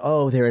is, if it's,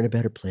 they're in a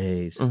better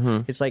place.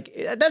 It's like,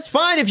 that's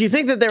fine if you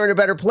think that they're in a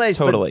better place,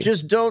 but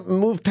just don't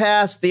move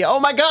past the, oh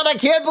my God, I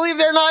can't believe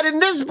they're not in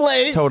this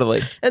place.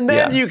 And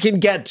then you can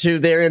get to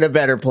they're in a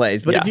better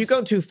place. But if you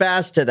go too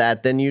fast to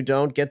that, then you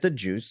don't get the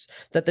juice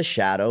that the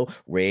shadow,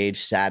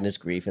 rage, sadness,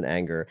 grief, and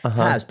anger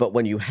has. But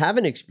when you have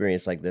an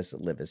experience like this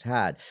that Liv has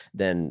had,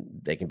 then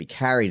they can be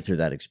carried through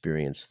that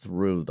experience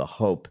through the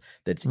hope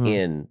that's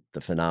in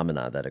the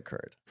phenomena that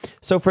occurred.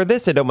 So for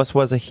this, it almost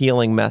was a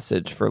healing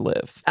message for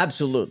Liv.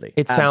 Absolutely.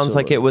 It sounds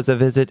like it was a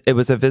visit. It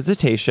was a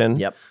visitation.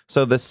 Yep.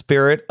 So the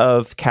spirit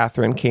of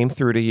Catherine came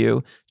through to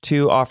you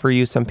to offer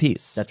you some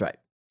peace. That's right.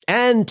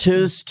 And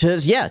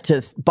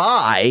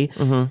by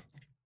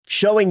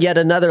showing yet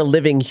another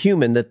living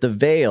human that the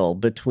veil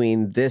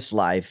between this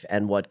life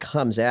and what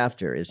comes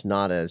after is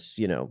not as,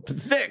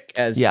 thick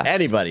as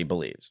anybody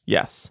believes.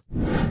 Yes.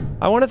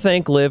 I want to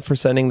thank Liv for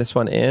sending this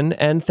one in,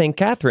 and thank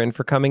Catherine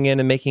for coming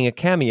in and making a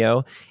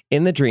cameo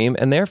in the dream,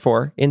 and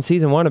therefore in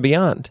season 1 and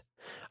beyond.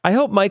 I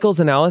hope Michael's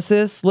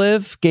analysis,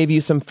 Liv, gave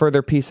you some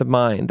further peace of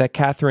mind that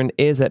Catherine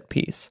is at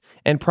peace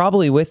and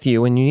probably with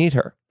you when you need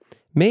her.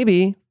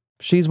 Maybe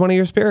she's one of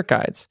your spirit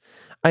guides.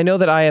 I know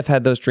that I have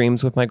had those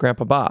dreams with my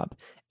Grandpa Bob,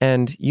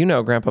 and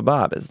Grandpa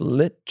Bob is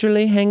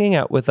literally hanging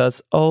out with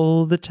us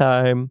all the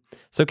time.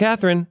 So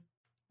Catherine,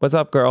 what's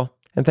up, girl?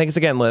 And thanks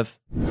again, Liv.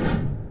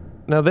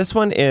 Now this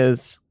one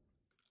is,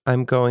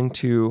 I'm going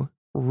to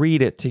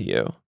read it to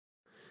you.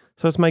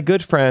 So it's my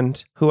good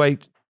friend who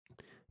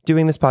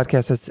doing this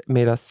podcast has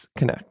made us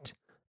connect.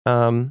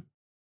 And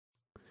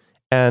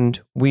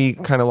we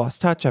kind of lost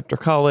touch after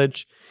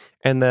college,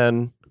 and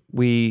then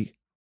we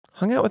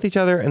hung out with each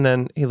other, and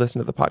then he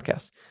listened to the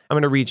podcast. I'm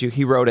going to read you.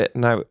 He wrote it,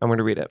 and I'm going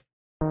to read it.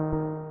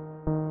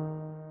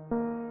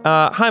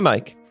 Hi,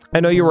 Mike. I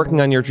know you're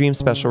working on your dream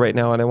special right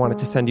now, and I wanted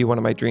to send you one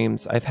of my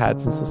dreams I've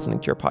had since listening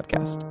to your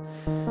podcast.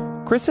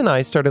 Chris and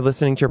I started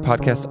listening to your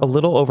podcast a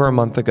little over a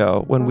month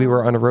ago when we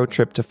were on a road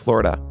trip to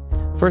Florida.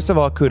 First of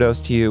all, kudos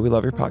to you. We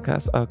love your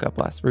podcast. Oh, God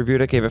bless.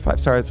 Reviewed it, gave it 5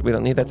 stars. We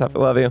don't need that stuff. I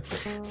love you.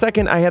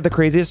 Second, I had the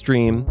craziest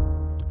dream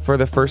for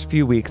the first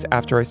few weeks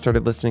after I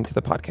started listening to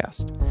the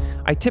podcast.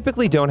 I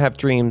typically don't have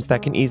dreams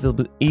that can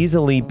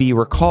easily be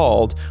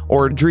recalled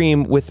or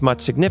dream with much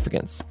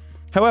significance.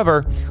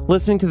 However,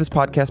 listening to this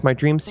podcast, my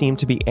dreams seemed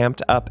to be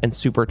amped up and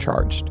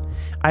supercharged.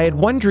 I had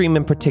one dream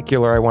in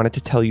particular I wanted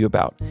to tell you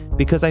about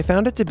because I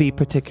found it to be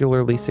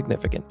particularly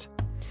significant.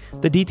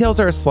 The details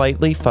are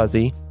slightly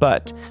fuzzy,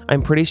 but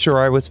I'm pretty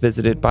sure I was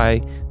visited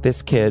by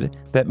this kid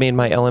that made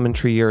my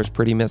elementary years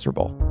pretty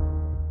miserable.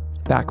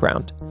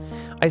 Background.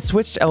 I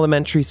switched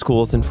elementary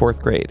schools in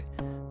 4th grade.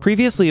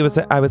 Previously,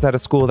 I was at a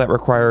school that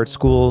required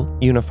school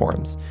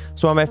uniforms.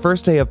 So on my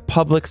first day of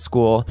public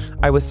school,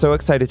 I was so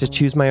excited to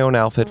choose my own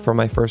outfit for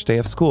my first day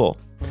of school.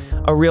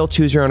 A real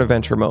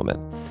choose-your-own-adventure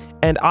moment.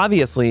 And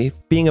obviously,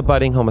 being a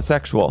budding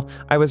homosexual,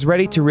 I was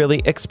ready to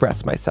really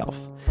express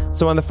myself.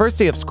 So on the first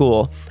day of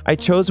school, I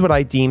chose what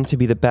I deemed to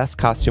be the best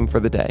costume for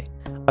the day.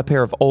 A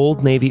pair of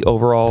Old Navy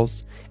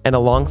overalls and a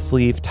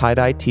long-sleeve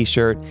tie-dye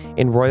t-shirt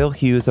in royal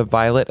hues of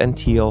violet and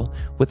teal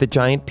with a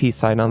giant peace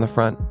sign on the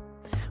front.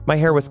 My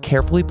hair was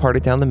carefully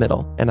parted down the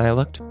middle, and I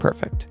looked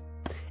perfect.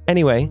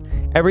 Anyway,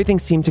 everything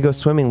seemed to go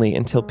swimmingly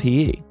until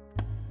PE,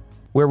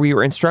 where we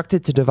were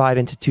instructed to divide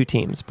into 2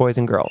 teams, boys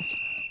and girls.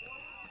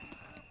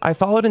 I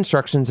followed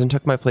instructions and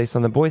took my place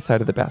on the boys' side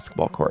of the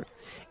basketball court.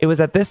 It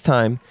was at this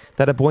time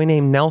that a boy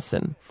named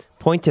Nelson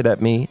pointed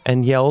at me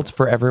and yelled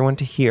for everyone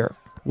to hear.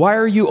 "Why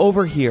are you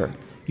over here?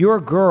 You're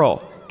a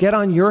girl. Get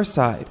on your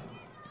side."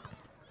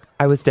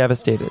 I was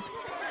devastated.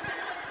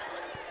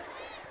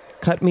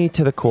 Cut me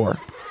to the core.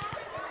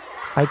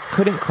 I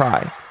couldn't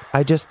cry.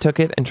 I just took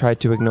it and tried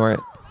to ignore it.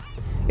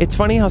 It's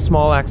funny how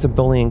small acts of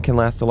bullying can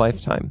last a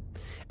lifetime.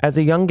 As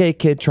a young gay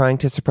kid trying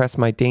to suppress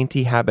my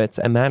dainty habits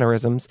and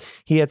mannerisms,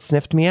 he had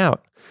sniffed me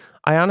out.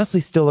 I honestly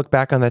still look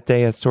back on that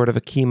day as sort of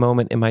a key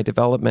moment in my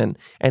development,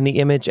 and the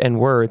image and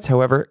words,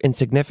 however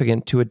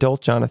insignificant to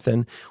adult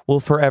Jonathan, will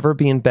forever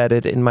be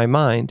embedded in my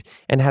mind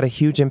and had a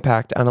huge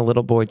impact on a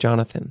little boy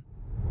Jonathan.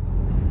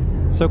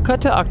 So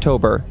cut to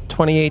October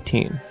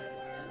 2018.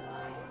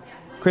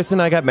 Chris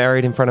and I got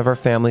married in front of our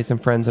families and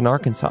friends in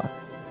Arkansas.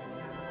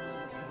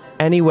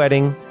 Any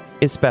wedding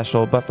is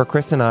special, but for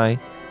Chris and I,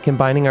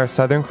 combining our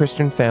Southern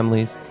Christian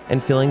families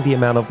and feeling the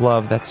amount of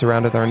love that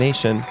surrounded our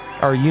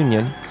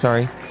union,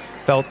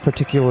 felt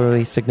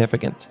particularly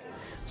significant.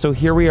 So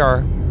here we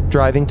are,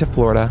 driving to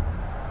Florida,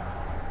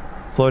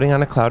 floating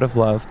on a cloud of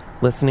love,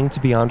 listening to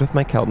Beyond with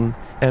Mike Kelton,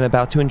 and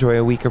about to enjoy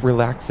a week of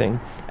relaxing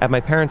at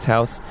my parents'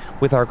 house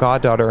with our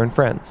goddaughter and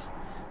friends.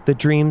 The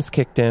dreams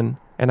kicked in,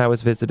 and I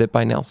was visited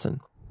by Nelson.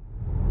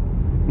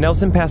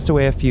 Nelson passed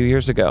away a few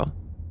years ago.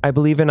 I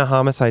believe in a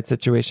homicide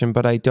situation,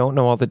 but I don't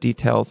know all the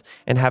details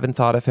and haven't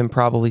thought of him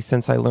probably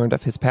since I learned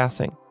of his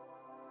passing.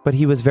 But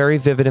he was very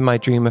vivid in my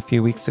dream a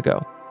few weeks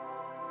ago.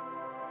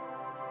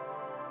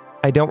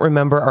 I don't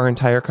remember our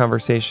entire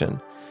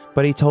conversation,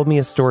 but he told me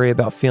a story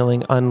about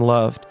feeling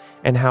unloved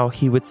and how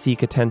he would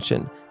seek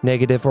attention,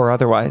 negative or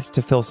otherwise,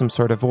 to fill some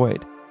sort of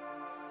void.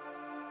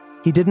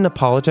 He didn't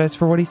apologize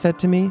for what he said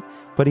to me,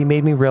 but he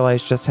made me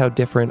realize just how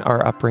different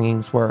our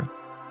upbringings were.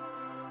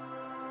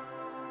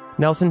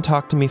 Nelson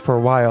talked to me for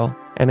a while,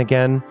 and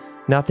again,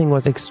 nothing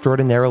was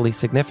extraordinarily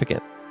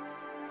significant.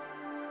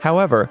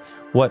 However,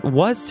 what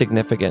was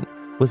significant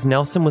was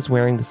Nelson was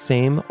wearing the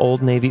same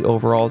Old Navy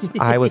overalls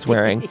I was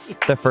wearing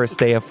the first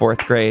day of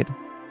 4th grade.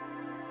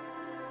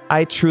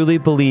 I truly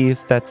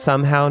believe that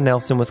somehow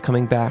Nelson was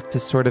coming back to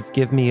sort of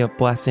give me a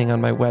blessing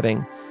on my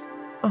wedding.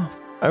 Oh,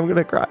 I'm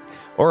gonna cry.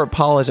 Or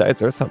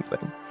apologize or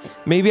something.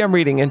 Maybe I'm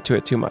reading into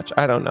it too much,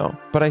 I don't know.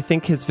 But I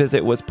think his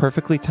visit was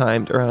perfectly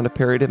timed around a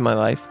period in my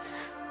life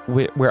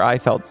where I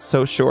felt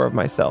so sure of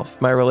myself,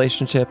 my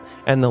relationship,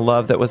 and the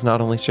love that was not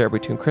only shared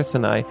between Chris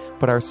and I,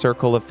 but our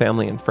circle of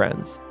family and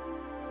friends.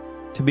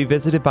 To be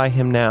visited by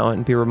him now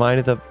and be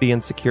reminded of the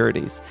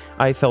insecurities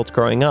I felt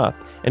growing up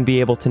and be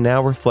able to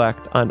now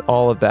reflect on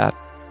all of that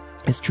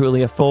is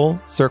truly a full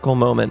circle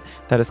moment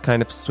that is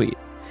kind of sweet.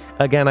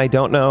 Again, I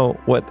don't know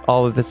what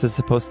all of this is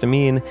supposed to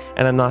mean,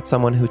 and I'm not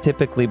someone who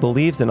typically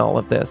believes in all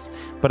of this,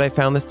 but I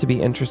found this to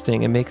be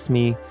interesting and makes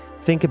me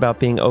think about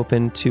being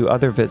open to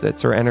other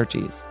visits or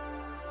energies.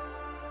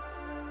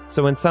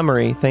 So in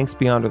summary, thanks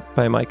Beyond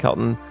by Mike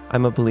Kelton.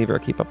 I'm a believer.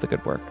 Keep up the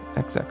good work.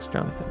 XX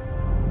Jonathan.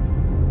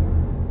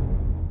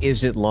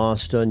 Is it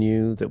lost on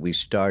you that we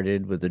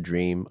started with a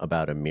dream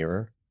about a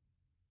mirror?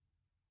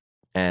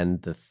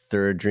 And the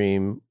third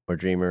dream or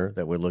dreamer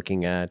that we're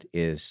looking at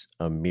is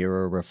a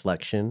mirror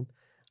reflection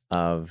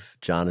of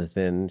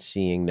Jonathan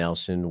seeing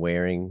Nelson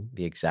wearing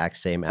the exact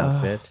same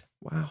outfit.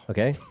 Wow.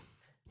 Okay.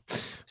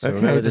 So Okay,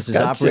 remember, this is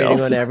operating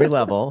chills. on every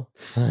level.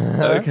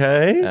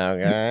 Okay. Okay. All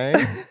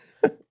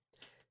right,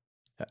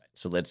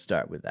 so let's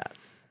start with that.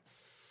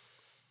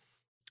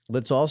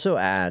 Let's also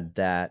add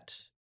that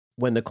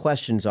when the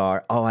questions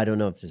are, oh, I don't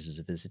know if this is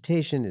a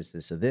visitation, is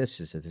this a this,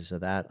 is it this or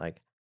that?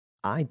 Like,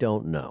 I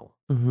don't know.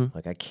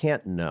 Like, I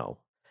can't know.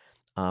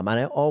 And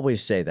I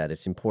always say that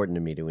it's important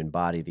to me to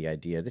embody the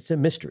idea that it's a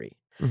mystery.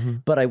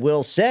 But I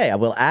will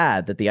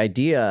add that the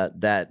idea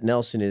that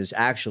Nelson is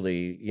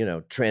actually,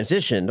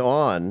 transitioned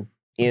on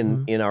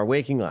in our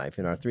waking life,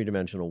 in our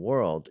three-dimensional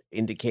world,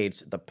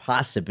 indicates the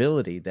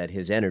possibility that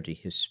his energy,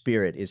 his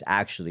spirit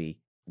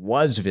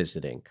was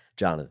visiting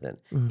Jonathan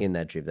in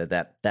that dream,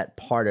 that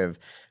part of,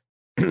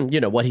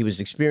 what he was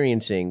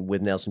experiencing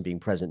with Nelson being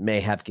present may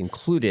have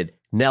included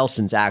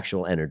Nelson's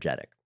actual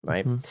energetic,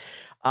 right?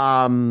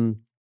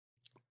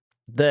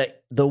 The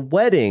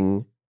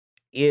wedding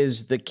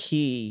is the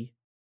key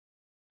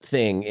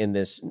thing in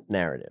this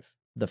narrative.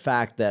 The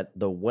fact that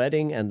the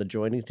wedding and the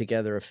joining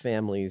together of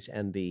families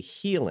and the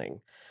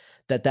healing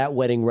that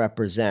wedding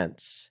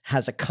represents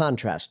has a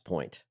contrast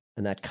point.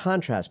 And that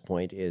contrast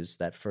point is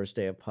that first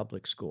day of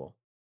public school.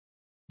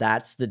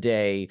 That's the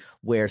day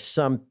where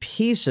some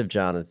piece of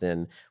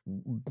Jonathan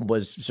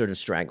was sort of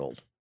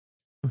strangled.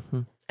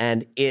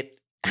 And it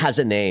has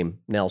a name,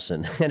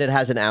 Nelson, and it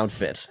has an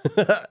outfit.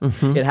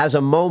 It has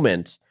a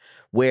moment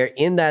where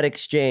in that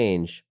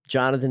exchange,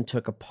 Jonathan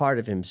took a part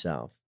of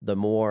himself, the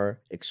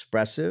more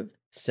expressive,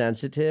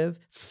 sensitive,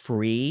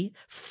 free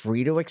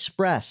to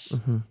express,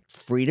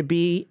 free to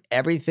be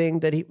everything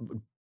that he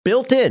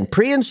built in,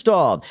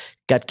 pre-installed,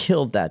 got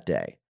killed that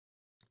day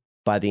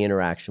by the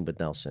interaction with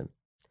Nelson.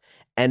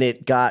 And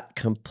it got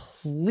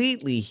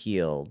completely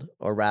healed,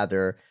 or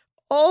rather,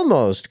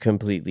 almost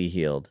completely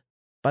healed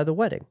by the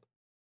wedding.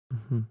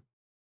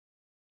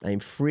 I'm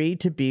free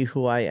to be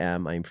who I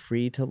am. I'm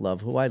free to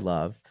love who I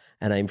love.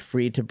 And I'm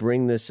free to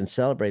bring this and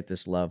celebrate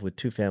this love with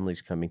two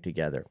families coming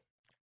together.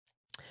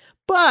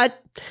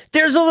 But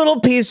there's a little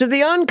piece of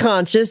the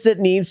unconscious that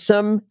needs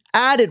some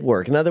added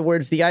work. In other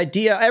words, the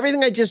idea,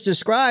 everything I just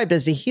described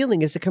as a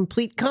healing is a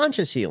complete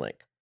conscious healing.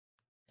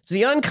 So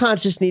the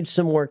unconscious needs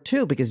some work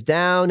too, because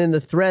down in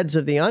the threads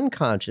of the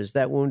unconscious,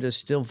 that wound is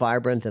still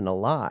vibrant and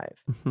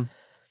alive.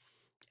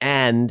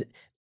 And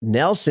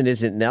Nelson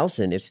isn't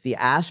Nelson. It's the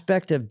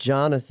aspect of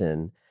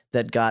Jonathan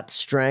that got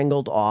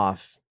strangled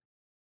off.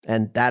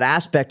 And that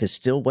aspect is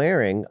still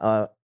wearing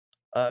a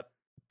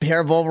pair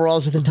of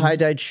overalls and a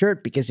tie-dyed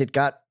shirt because it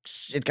got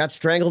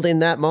strangled in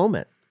that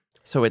moment.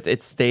 So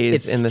it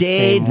stays in the same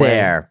way. It stayed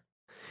there.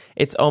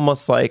 It's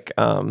almost like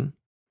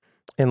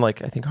in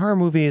like I think horror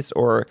movies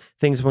or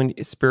things when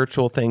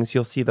spiritual things,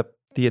 you'll see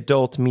the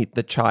adult meet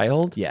the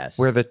child. Yes.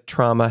 Where the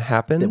trauma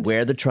happened.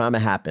 Where the trauma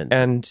happened.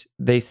 And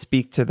they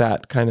speak to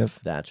that kind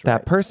of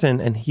that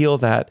person and heal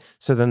that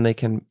so then they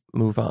can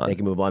move on. They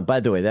can move on.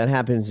 By the way, that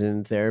happens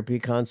in therapy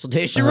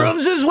consultation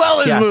rooms as well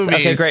as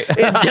movies. Okay, great.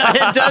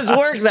 It does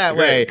work that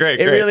way.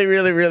 Great. It really,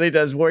 really, really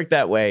does work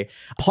that way.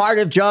 Part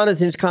of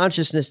Jonathan's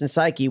consciousness and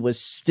psyche was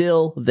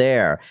still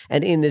there.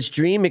 And in this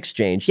dream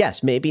exchange,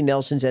 yes, maybe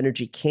Nelson's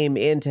energy came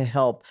in to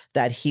help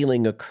that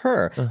healing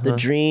occur. The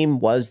dream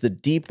was the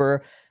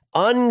deeper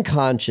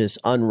unconscious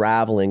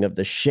unraveling of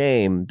the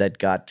shame that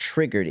got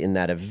triggered in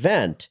that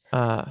event,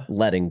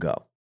 letting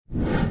go.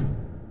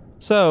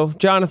 So,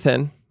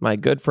 Jonathan, my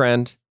good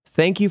friend,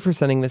 thank you for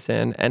sending this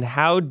in. And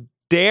how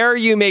dare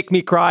you make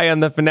me cry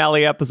on the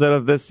finale episode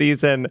of this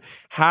season?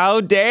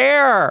 How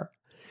dare!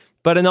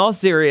 But in all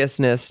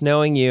seriousness,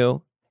 knowing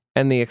you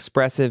and the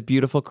expressive,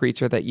 beautiful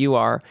creature that you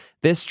are,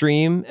 this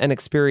dream and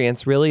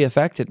experience really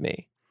affected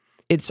me.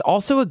 It's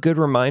also a good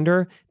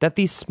reminder that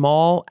these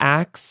small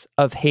acts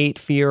of hate,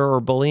 fear, or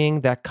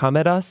bullying that come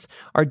at us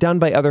are done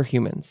by other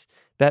humans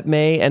that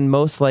may and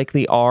most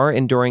likely are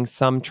enduring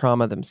some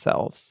trauma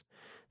themselves.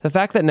 The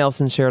fact that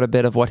Nelson shared a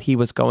bit of what he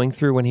was going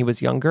through when he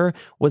was younger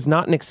was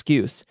not an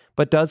excuse,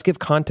 but does give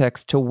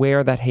context to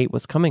where that hate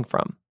was coming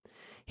from.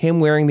 Him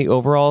wearing the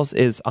overalls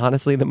is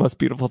honestly the most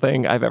beautiful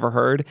thing I've ever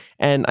heard,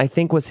 and I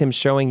think was him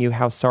showing you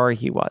how sorry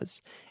he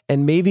was.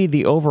 And maybe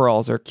the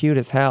overalls are cute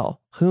as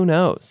hell. Who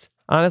knows?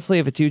 Honestly,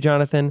 if it's you,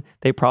 Jonathan,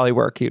 they probably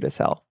were cute as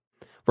hell.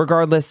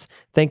 Regardless,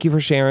 thank you for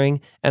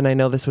sharing, and I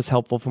know this was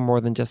helpful for more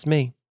than just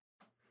me.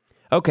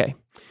 Okay.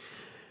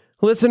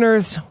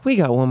 Listeners, we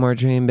got one more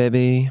dream,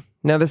 baby.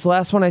 Now, this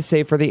last one I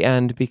save for the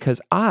end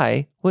because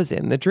I was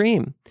in the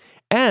dream.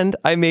 And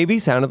I maybe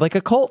sounded like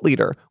a cult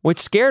leader, which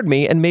scared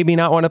me and made me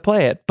not want to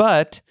play it.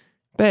 But,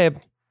 babe,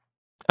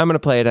 I'm going to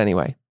play it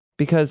anyway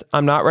because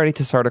I'm not ready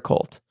to start a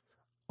cult.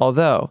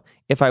 Although,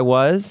 if I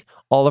was,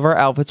 all of our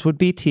outfits would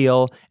be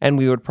teal and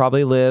we would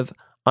probably live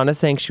on a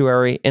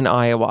sanctuary in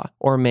Iowa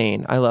or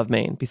Maine. I love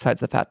Maine,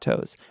 besides the fat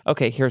toes.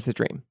 Okay, here's the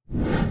dream.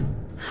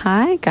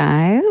 Hi,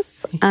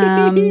 guys.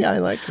 I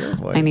like your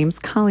voice. My name's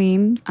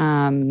Colleen.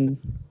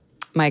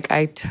 Mike,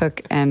 I took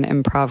an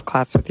improv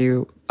class with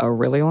you a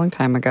really long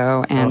time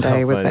ago, and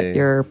I was at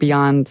your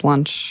Beyond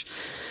Lunch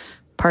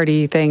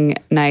party thing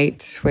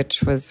night,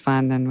 which was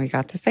fun, and we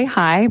got to say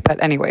hi.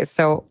 But anyways,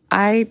 so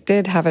I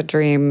did have a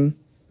dream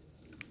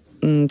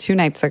 2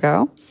 nights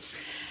ago,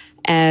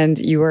 and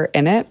you were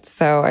in it.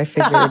 So I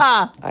figured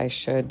I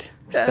should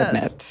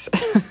submit.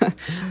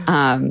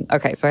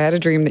 Okay, so I had a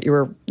dream that you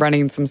were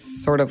running some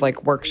sort of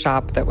like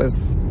workshop that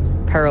was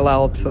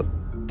parallel to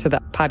the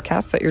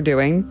podcast that you're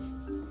doing.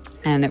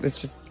 And it was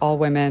just all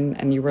women,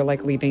 and you were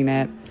like leading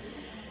it.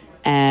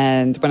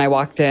 And when I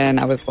walked in,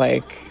 I was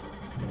like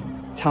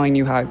telling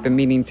you how I've been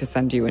meaning to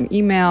send you an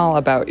email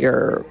about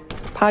your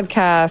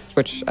podcast,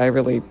 which I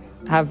really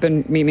have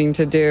been meaning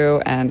to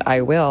do, and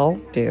I will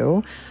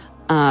do.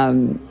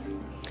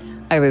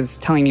 I was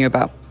telling you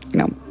about,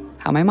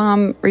 how my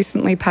mom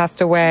recently passed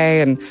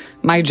away and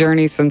my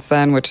journey since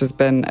then, which has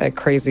been a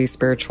crazy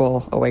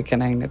spiritual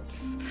awakening.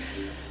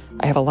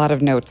 I have a lot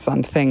of notes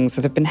on things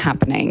that have been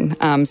happening.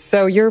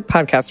 So your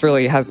podcast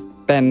really has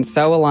been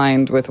so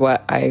aligned with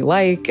what I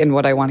like and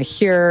what I want to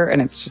hear.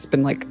 And it's just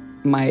been like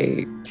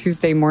my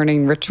Tuesday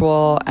morning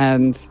ritual.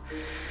 And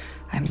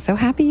I'm so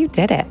happy you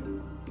did it.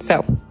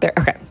 So there,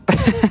 okay.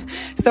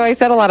 So I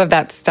said a lot of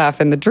that stuff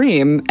in the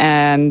dream.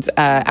 And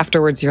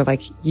afterwards, you're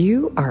like,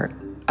 you are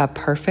a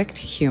perfect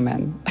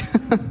human.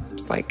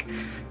 It's like,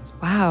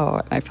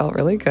 wow. I felt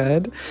really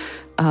good.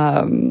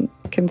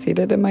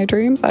 Conceited in my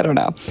dreams. I don't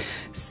know.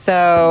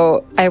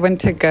 So I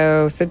went to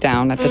go sit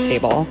down at the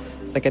table.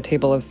 It's like a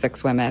table of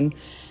 6 women,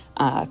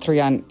 3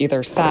 on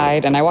either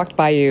side. And I walked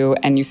by you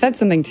and you said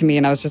something to me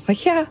and I was just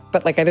like, yeah,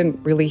 but like, I didn't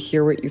really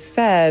hear what you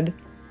said.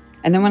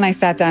 And then when I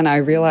sat down, I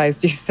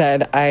realized you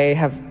said, I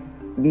have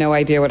no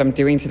idea what I'm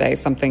doing today.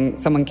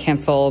 Someone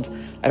canceled.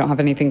 I don't have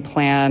anything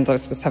planned. I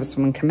was supposed to have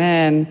someone come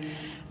in.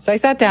 So I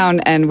sat down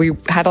and we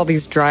had all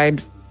these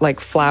dried like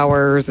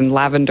flowers and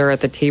lavender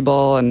at the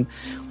table. And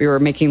we were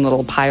making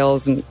little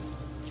piles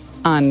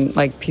on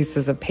like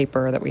pieces of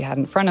paper that we had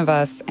in front of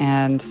us.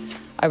 And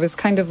I was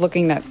kind of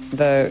looking at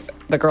the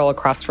girl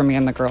across from me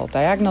and the girl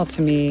diagonal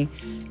to me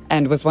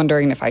and was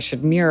wondering if I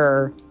should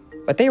mirror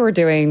what they were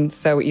doing.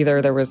 So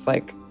either there was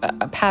like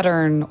a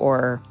pattern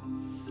or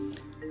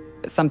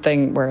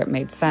something where it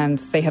made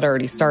sense. They had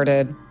already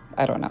started.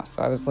 I don't know.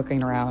 So I was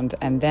looking around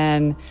and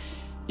then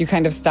you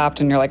kind of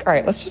stopped and you're like, all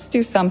right, let's just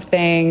do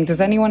something.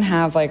 Does anyone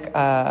have like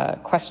a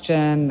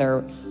question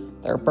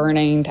they're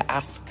burning to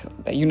ask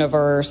the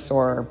universe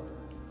or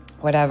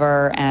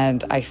whatever?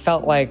 And I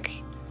felt like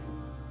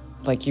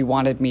you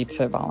wanted me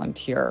to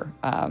volunteer.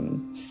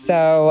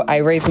 So I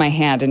raised my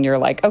hand and you're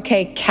like,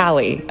 okay,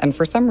 Callie. And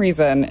for some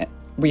reason,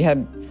 we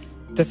had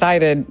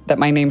decided that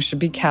my name should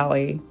be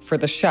Callie for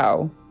the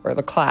show or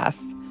the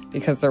class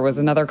because there was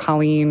another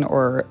Colleen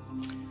or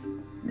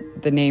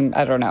the name,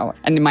 I don't know.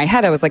 And in my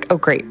head, I was like, oh,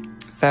 great.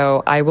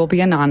 So I will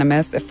be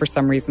anonymous if for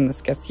some reason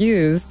this gets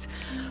used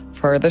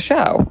for the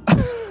show.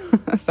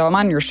 So I'm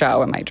on your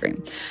show in my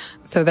dream.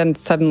 So then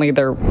suddenly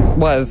there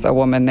was a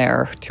woman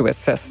there to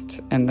assist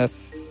in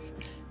this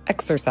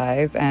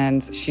exercise.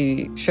 And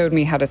she showed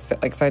me how to sit.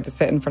 So I had to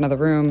sit in front of the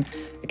room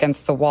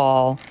against the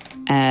wall.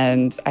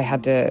 And I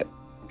had to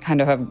kind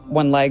of have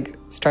one leg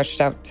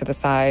stretched out to the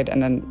side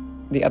and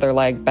then the other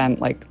leg bent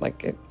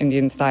like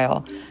Indian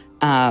style.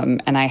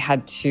 And I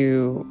had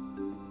to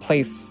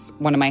place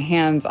one of my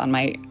hands on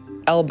my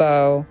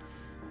elbow,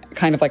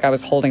 kind of like I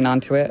was holding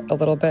onto it a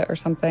little bit or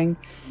something.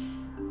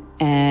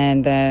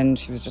 And then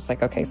she was just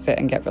like, okay, sit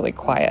and get really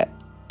quiet.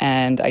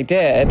 And I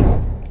did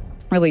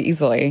really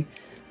easily,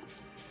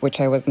 which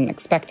I wasn't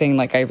expecting.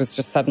 Like I was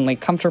just suddenly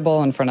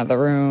comfortable in front of the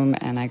room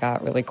and I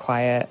got really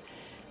quiet.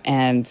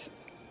 And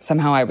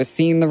somehow I was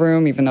seeing the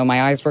room even though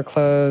my eyes were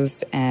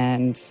closed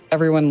and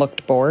everyone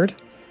looked bored,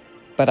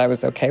 but I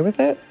was okay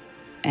with it.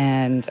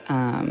 And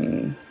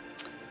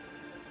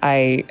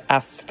I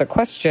asked the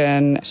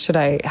question, should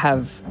I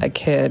have a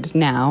kid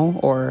now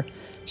or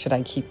should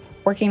I keep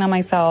working on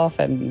myself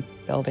and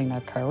building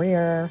a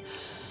career?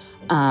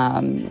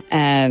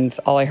 And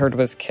all I heard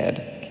was kid.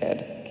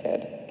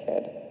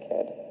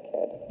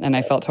 And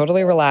I felt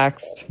totally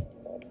relaxed.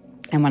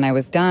 And when I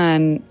was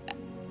done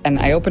and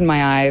I opened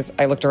my eyes,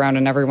 I looked around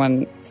and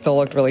everyone still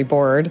looked really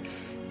bored.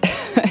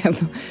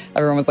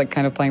 Everyone was like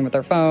kind of playing with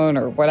their phone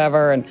or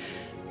whatever. And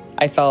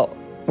I felt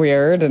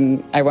weird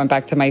and I went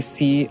back to my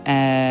seat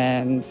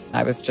and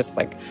I was just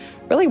like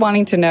really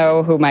wanting to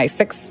know who my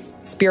 6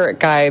 spirit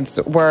guides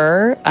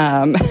were.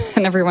 And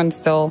everyone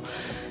still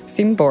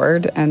seemed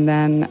bored. And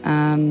then,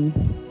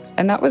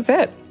 and that was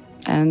it.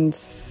 And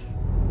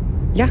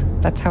yeah,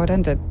 that's how it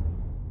ended.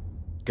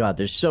 God,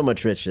 there's so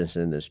much richness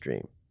in this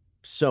dream.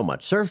 So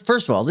much. Sir,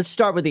 first of all, let's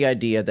start with the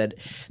idea that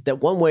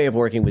one way of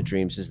working with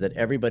dreams is that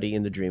everybody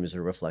in the dream is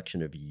a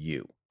reflection of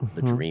you,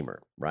 the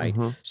dreamer, right?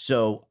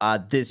 So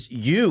this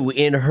you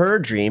in her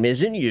dream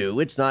isn't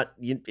you. It's not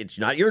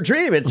your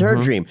dream. It's her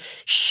dream.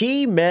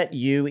 She met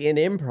you in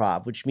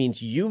improv, which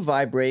means you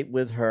vibrate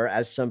with her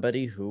as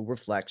somebody who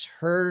reflects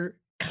her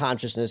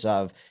consciousness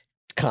of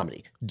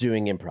comedy,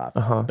 doing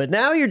improv. But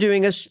now you're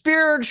doing a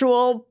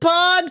spiritual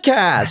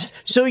podcast.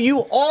 So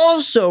you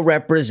also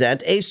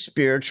represent a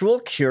spiritual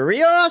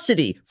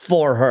curiosity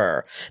for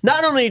her.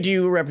 Not only do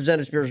you represent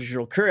a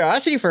spiritual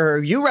curiosity for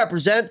her, you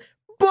represent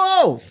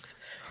both.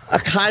 a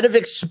kind of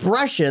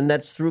expression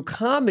that's through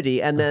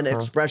comedy and then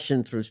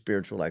expression through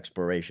spiritual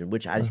exploration,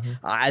 which,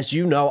 as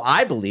you know,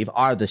 I believe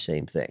are the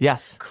same thing.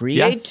 Yes.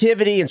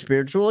 Creativity and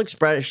spiritual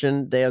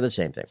expression, they are the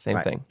same thing. Same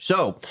thing.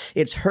 So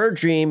it's her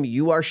dream.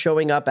 You are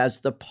showing up as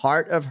the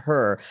part of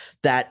her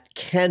that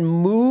can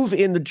move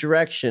in the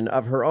direction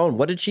of her own.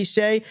 What did she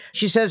say?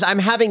 She says, I'm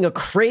having a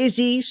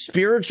crazy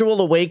spiritual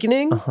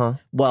awakening.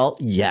 Well,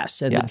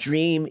 yes. And the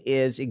dream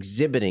is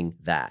exhibiting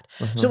that.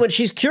 So when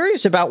she's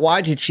curious about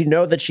why did she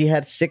know that she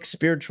had 6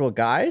 spiritual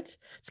guides,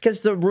 it's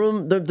because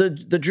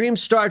the dream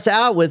starts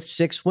out with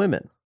 6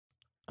 women.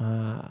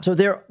 So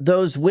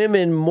those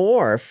women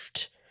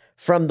morphed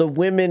from the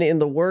women in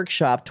the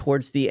workshop.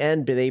 Towards the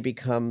end, they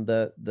become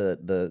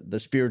the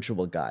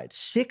spiritual guides.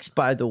 6,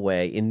 by the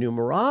way, in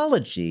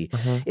numerology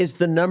is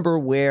the number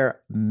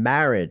where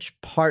marriage,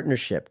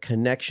 partnership,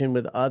 connection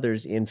with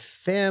others in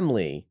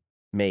family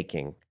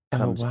making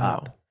comes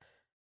up.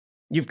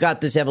 You've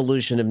got this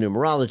evolution of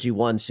numerology,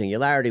 1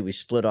 singularity. We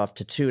split off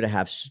to 2 to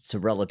have to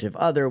relative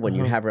other. When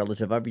you have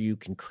relative other, you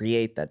can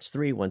create. That's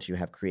 3. Once you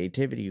have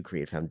creativity, you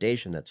create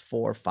foundation. That's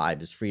 4.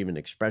 5 is freedom and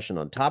expression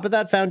on top of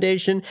that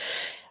foundation.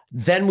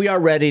 Then we are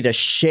ready to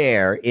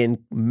share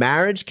in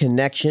marriage,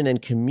 connection,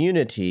 and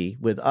community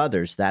with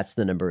others. That's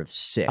the number of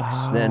 6.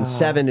 Then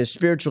 7 is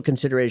spiritual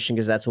consideration,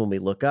 because that's when we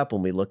look up.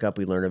 When we look up,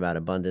 we learn about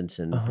abundance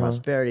and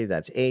prosperity.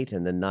 That's 8.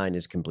 And then 9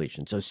 is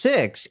completion. So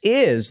 6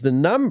 is the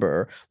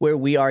number where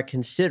we are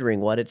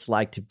considering what it's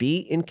like to be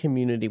in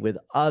community with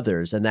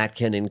others. And that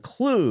can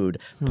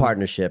include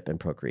partnership and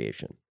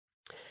procreation.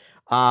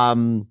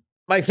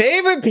 My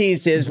favorite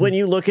piece is when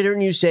you look at her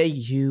and you say,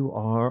 you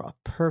are a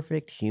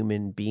perfect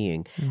human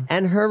being.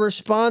 And her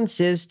response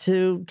is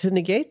to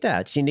negate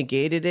that. She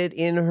negated it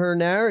in her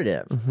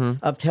narrative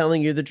of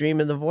telling you the dream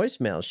in the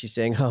voicemail. She's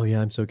saying, oh, yeah,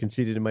 I'm so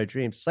conceited in my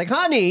dreams. It's like,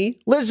 honey,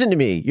 listen to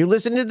me. You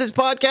listen to this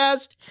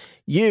podcast?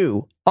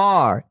 You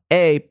are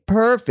a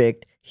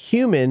perfect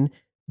human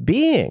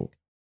being.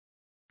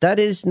 That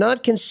is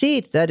not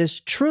conceit. That is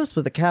truth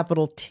with a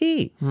capital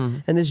T.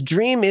 And this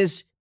dream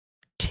is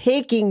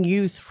taking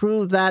you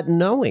through that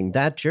knowing,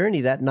 that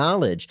journey, that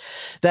knowledge,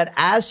 that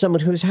as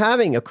someone who's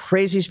having a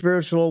crazy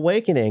spiritual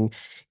awakening,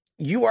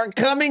 you are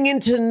coming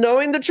into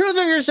knowing the truth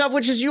of yourself,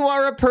 which is you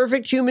are a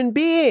perfect human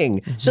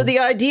being. So the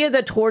idea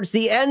that towards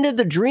the end of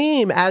the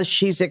dream, as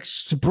she's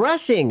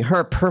expressing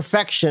her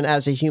perfection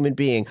as a human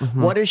being,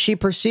 what is she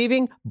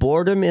perceiving?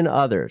 Boredom in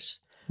others.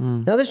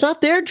 Now, that's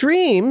not their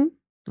dream.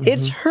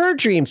 It's her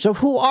dream. So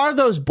who are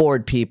those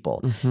bored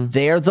people?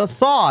 They're the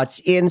thoughts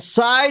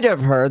inside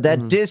of her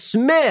that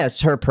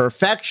dismiss her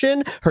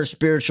perfection, her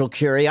spiritual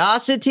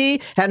curiosity,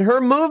 and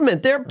her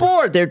movement. They're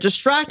bored. They're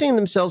distracting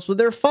themselves with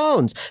their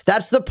phones.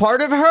 That's the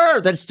part of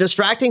her that's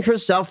distracting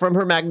herself from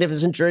her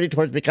magnificent journey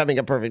towards becoming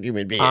a perfect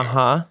human being.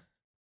 I'm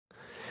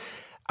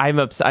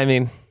upset. I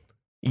mean,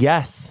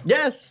 yes.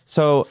 Yes.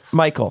 So,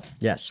 Michael.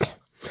 Yes.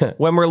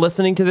 When we're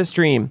listening to this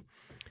dream,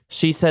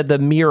 she said the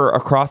mirror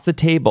across the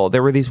table,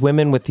 there were these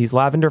women with these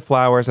lavender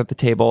flowers at the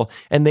table,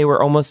 and they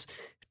were almost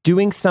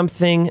doing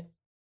something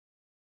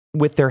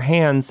with their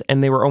hands,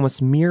 and they were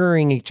almost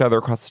mirroring each other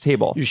across the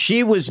table.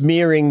 She was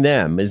mirroring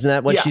them. Isn't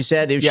that what she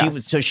said?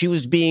 So she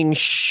was being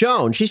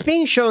shown. She's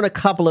being shown a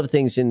couple of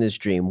things in this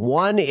dream.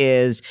 One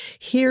is,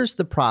 here's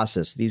the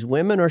process. These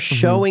women are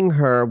showing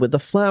her with the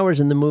flowers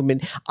and the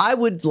movement. I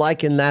would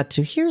liken that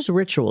to, here's a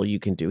ritual you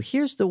can do.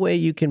 Here's the way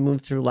you can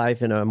move through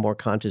life in a more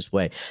conscious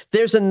way.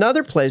 There's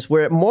another place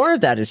where more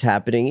of that is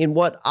happening in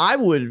what I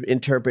would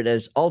interpret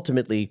as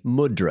ultimately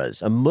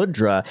mudras. A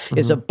mudra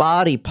is a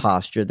body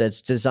posture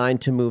that's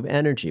designed to move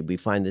energy. We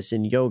find this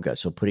in yoga.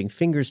 So putting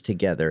fingers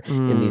together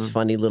in these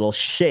funny little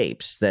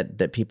shapes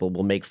that people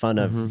will make fun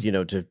of, you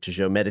know, to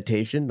show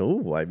meditation.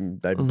 Oh,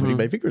 I'm putting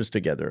my fingers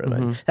together.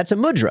 And that's a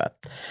mudra.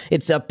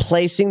 It's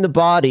placing the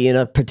body in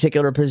a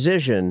particular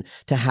position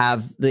to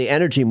have the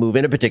energy move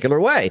in a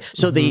particular way.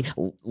 So the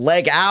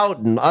leg out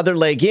and other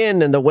leg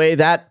in, and the way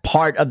that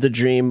part of the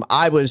dream,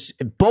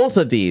 both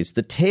of these,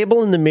 the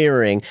table and the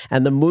mirroring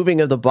and the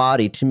moving of the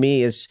body, to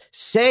me is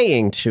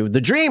saying to the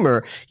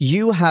dreamer,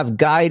 you have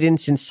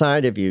guidance inside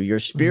of you. Your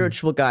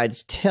spiritual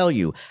guides tell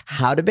you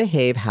how to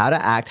behave, how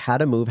to act, how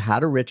to move, how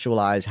to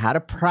ritualize, how to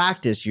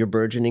practice your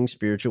burgeoning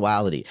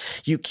spirituality.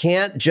 You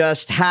can't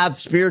just have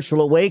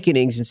spiritual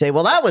awakenings and say,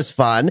 well, that was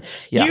fun.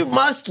 You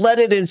must let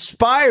it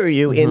inspire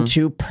you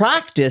into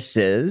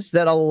practices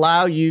that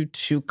allow you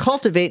to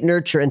cultivate,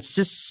 nurture, and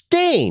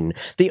sustain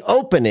the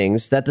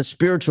openings that the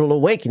spiritual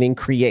awakening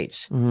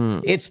creates.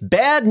 It's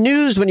bad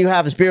news when you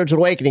have a spiritual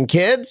awakening,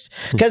 kids,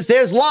 because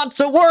there's lots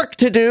of work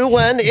to do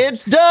when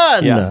it's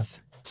done. Yes.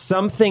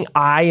 Something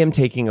I am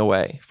taking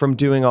away from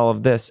doing all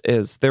of this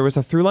is there was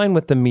a through line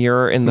with the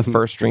mirror in the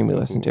first dream we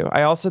listened to.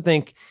 I also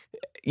think,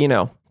 you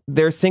know,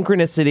 there's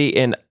synchronicity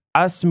in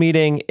us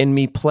meeting, in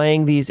me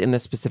playing these in the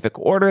specific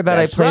order that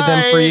I played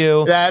them for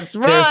you. That's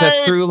right. There's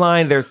a through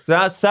line. There's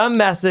some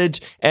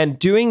message. And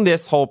doing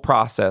this whole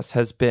process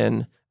has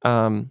been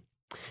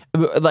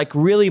Like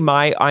really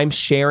I'm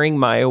sharing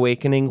my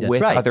awakening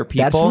with other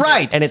people. That's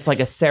right. And it's like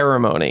a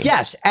ceremony.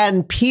 Yes.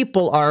 And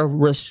people are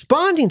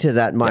responding to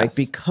that, Mike,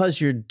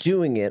 because you're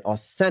doing it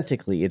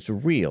authentically. It's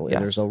real. And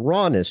there's a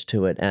rawness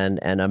to it and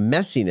a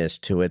messiness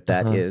to it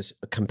that is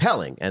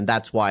compelling. And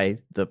that's why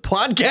the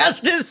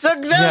podcast is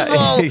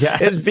successful.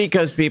 It's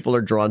because people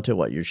are drawn to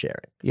what you're sharing.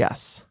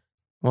 Yes.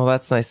 Well,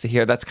 that's nice to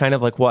hear. That's kind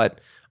of like what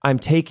I'm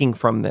taking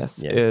from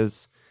this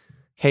is,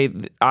 hey,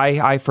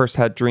 I first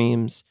had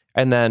dreams,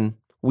 and then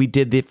we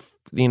did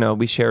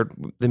we shared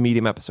the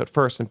Medium episode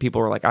first, and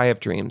people were like, I have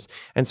dreams.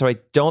 And so I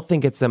don't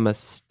think it's a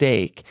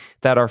mistake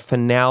that our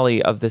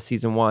finale of the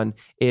season 1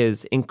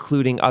 is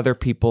including other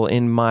people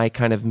in my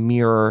kind of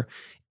mirror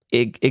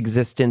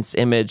existence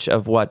image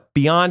of what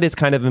Beyond is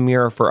kind of a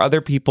mirror for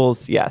other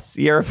people's. Yes.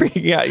 Well,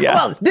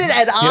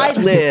 and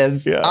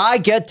I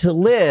get to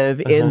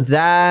live in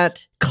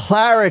that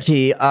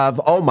clarity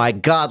of, oh my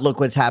God, look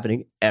what's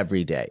happening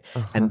every day.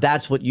 And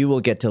that's what you will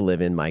get to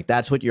live in, Mike.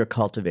 That's what you're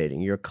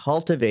cultivating. You're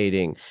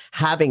cultivating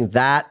having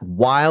that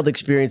wild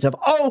experience of,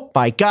 oh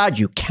my God,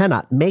 you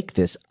cannot make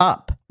this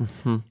up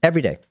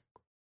every day.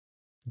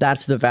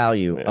 That's the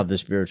value of the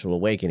spiritual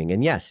awakening.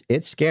 And yes,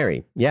 it's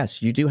scary.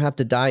 Yes, you do have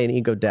to die an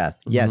ego death.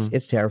 Yes,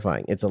 it's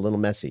terrifying. It's a little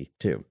messy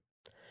too.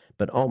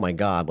 But oh my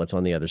God, what's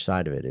on the other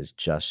side of it is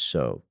just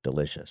so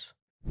delicious.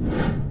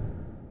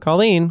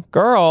 Colleen,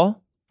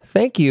 girl,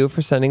 thank you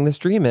for sending this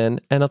dream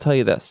in. And I'll tell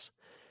you this,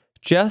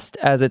 just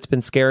as it's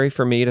been scary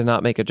for me to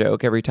not make a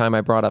joke every time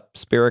I brought up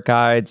spirit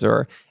guides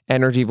or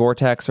energy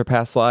vortex or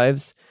past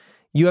lives,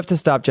 you have to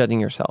stop judging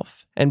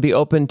yourself and be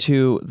open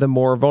to the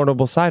more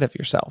vulnerable side of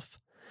yourself.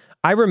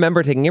 I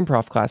remember taking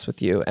improv class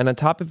with you, and on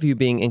top of you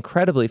being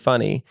incredibly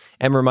funny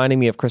and reminding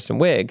me of Kristen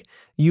Wiig,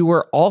 you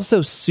were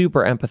also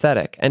super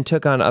empathetic and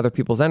took on other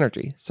people's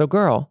energy. So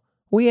girl,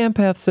 we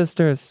empath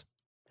sisters.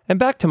 And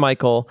back to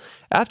Michael,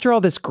 after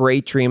all this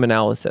great dream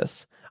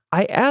analysis,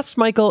 I asked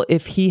Michael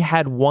if he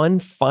had one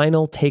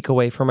final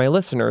takeaway for my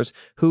listeners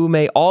who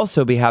may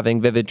also be having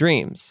vivid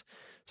dreams.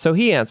 So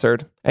he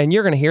answered, and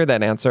you're going to hear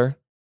that answer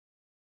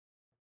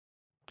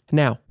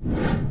now.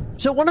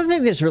 So one of the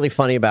things that's really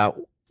funny about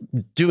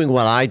doing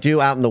what I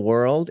do out in the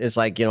world is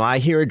like, I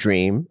hear a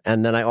dream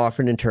and then I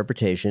offer an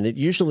interpretation. It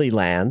usually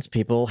lands.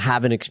 People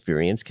have an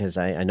experience because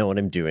I know what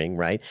I'm doing,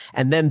 right?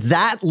 And then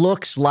that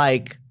looks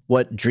like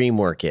what dream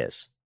work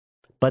is.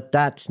 But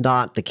that's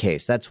not the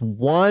case. That's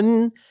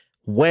one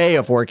way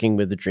of working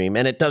with the dream.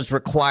 And it does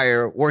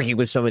require working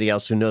with somebody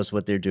else who knows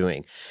what they're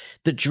doing.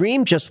 The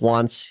dream just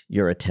wants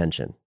your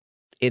attention.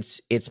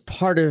 It's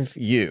part of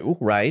you,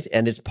 right?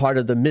 And it's part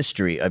of the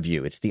mystery of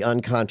you. It's the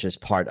unconscious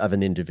part of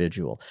an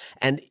individual.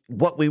 And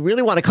what we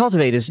really want to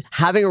cultivate is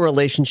having a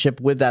relationship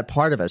with that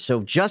part of us.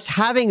 So just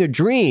having a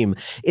dream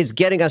is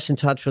getting us in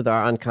touch with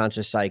our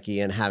unconscious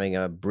psyche and having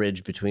a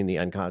bridge between the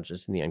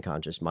unconscious and the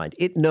unconscious mind.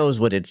 It knows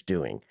what it's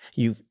doing.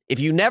 If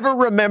you never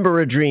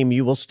remember a dream,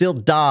 you will still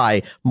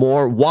die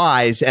more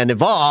wise and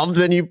evolved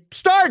than you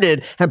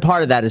started. And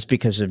part of that is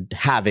because of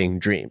having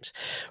dreams.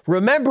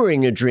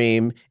 Remembering a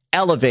dream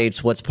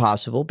elevates what's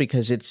possible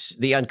because it's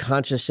the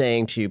unconscious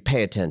saying to you,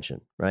 pay attention,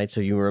 right? So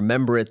you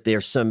remember it.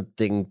 There's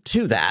something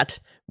to that,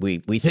 we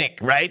think,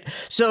 right?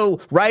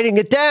 So writing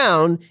it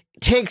down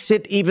takes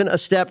it even a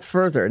step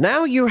further.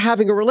 Now you're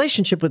having a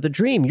relationship with the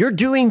dream. You're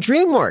doing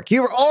dream work.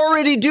 You're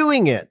already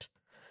doing it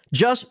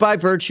just by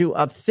virtue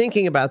of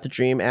thinking about the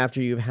dream after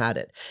you've had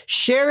it.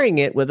 Sharing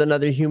it with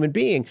another human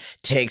being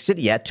takes it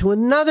yet to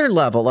another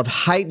level of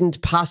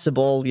heightened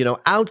possible,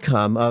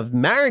 outcome of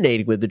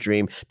marinating with the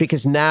dream,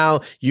 because now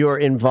you're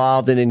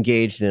involved and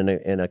engaged in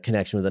a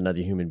connection with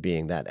another human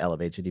being. That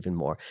elevates it even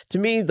more. To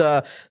me,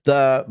 the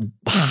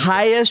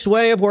highest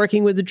way of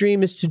working with the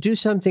dream is to do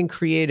something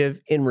creative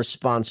in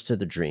response to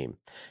the dream.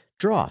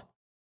 Draw,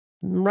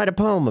 write a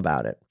poem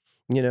about it.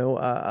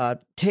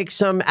 Take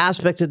some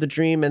aspect of the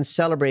dream and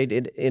celebrate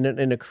it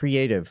in a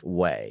creative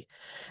way.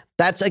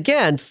 That's,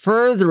 again,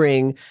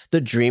 furthering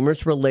the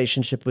dreamer's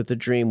relationship with the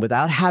dream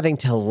without having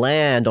to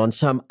land on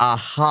some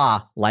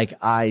aha like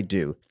I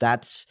do.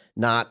 That's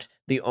not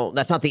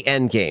the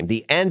end game.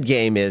 The end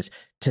game is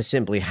to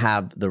simply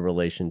have the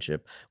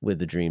relationship with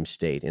the dream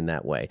state in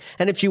that way.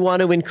 And if you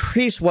want to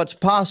increase what's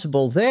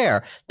possible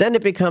there, then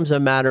it becomes a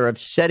matter of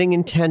setting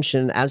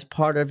intention as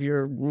part of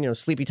your,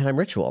 sleepy time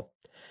ritual.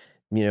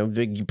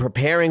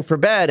 Preparing for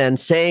bed and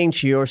saying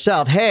to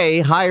yourself,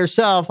 hey, higher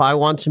self, I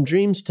want some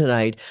dreams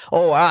tonight.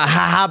 Oh,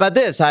 how about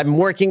this? I'm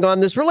working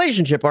on this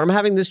relationship, or I'm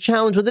having this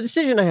challenge with a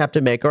decision I have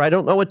to make, or I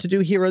don't know what to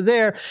do here or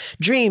there.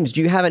 Dreams, do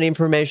you have any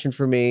information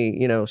for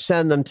me?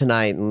 Send them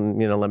tonight and,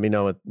 let me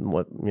know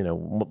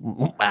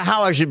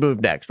how I should move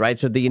next, right?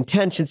 So the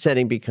intention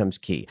setting becomes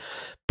key.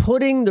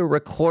 Putting the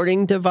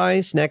recording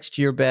device next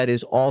to your bed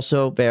is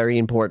also very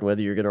important,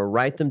 whether you're going to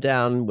write them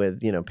down with,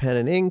 pen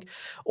and ink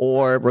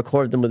or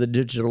record them with a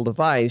digital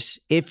device,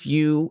 if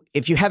you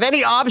have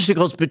any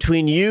obstacles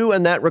between you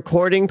and that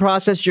recording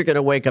process, you're going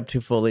to wake up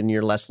too full and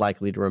you're less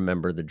likely to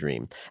remember the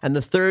dream. And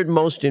the third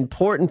most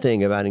important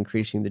thing about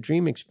increasing the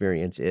dream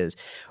experience is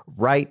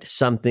write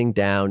something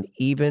down,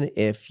 even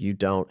if you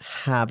don't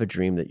have a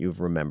dream that you've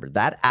remembered.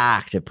 That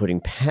act of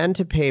putting pen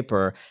to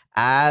paper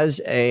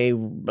as a,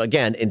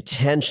 again,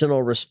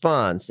 intentional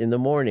response in the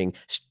morning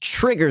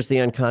triggers the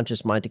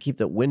unconscious mind to keep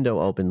the window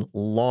open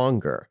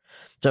longer.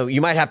 So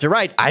you might have to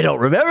write, I don't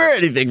remember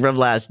anything from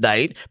last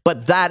night,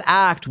 but that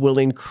act will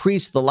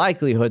increase the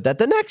likelihood that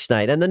the next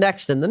night and the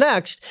next and the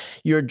next,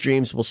 your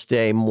dreams will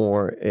stay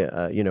more,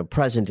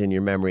 present in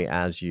your memory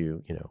as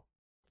you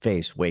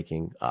face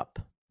waking up.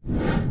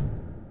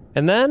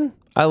 And then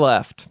I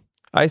left.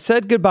 I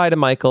said goodbye to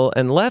Michael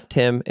and left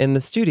him in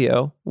the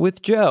studio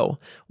with Joe,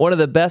 one of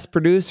the best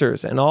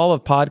producers in all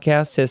of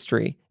podcast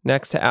history,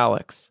 next to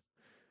Alex.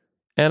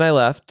 And I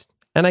left,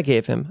 and I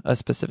gave him a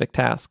specific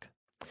task.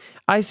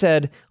 I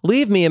said,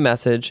 leave me a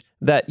message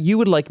that you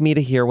would like me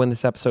to hear when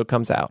this episode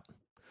comes out.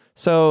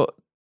 So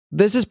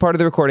this is part of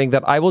the recording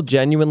that I will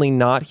genuinely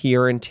not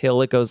hear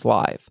until it goes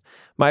live.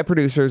 My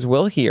producers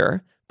will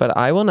hear, but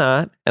I will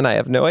not, and I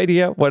have no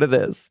idea what it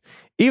is.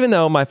 Even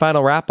though my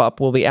final wrap-up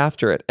will be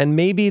after it, and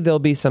maybe there'll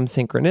be some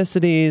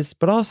synchronicities,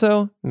 but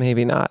also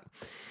maybe not.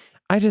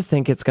 I just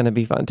think it's going to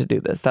be fun to do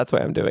this. That's why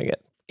I'm doing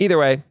it. Either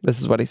way, this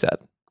is what he said.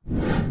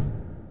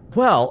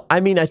 Well,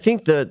 I mean, I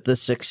think the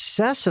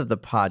success of the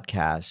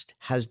podcast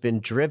has been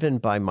driven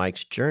by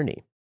Mike's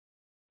journey,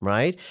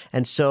 right?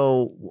 And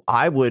so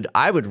I would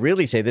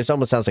really say, this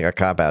almost sounds like a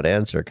cop-out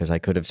answer, because I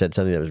could have said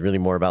something that was really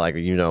more about, like,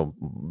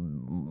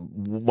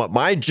 what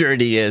my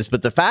journey is.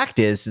 But the fact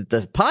is that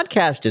the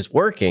podcast is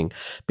working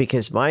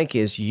because Mike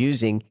is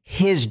using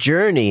his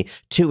journey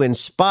to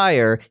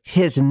inspire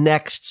his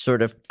next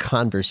sort of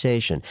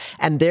conversation.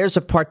 And there's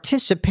a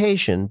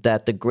participation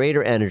that the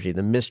greater energy,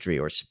 the mystery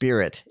or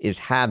spirit, is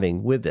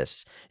having with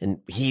this. And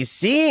he's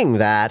seeing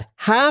that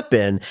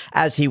happen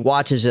as he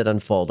watches it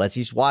unfold, as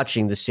he's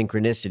watching the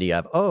synchronicity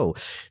of,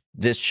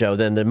 this show,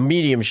 then the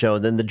medium show,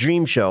 then the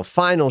dream show,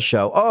 final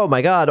show. Oh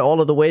my God, all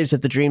of the ways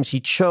that the dreams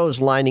he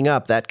chose lining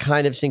up, that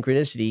kind of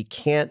synchronicity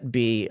can't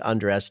be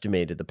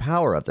underestimated, the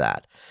power of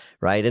that,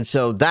 right? And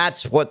so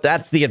that's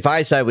the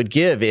advice I would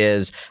give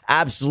is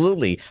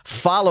absolutely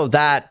follow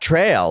that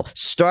trail.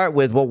 Start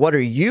with, well, what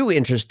are you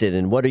interested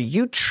in? What are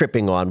you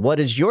tripping on? What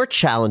is your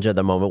challenge of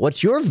the moment?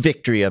 What's your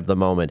victory of the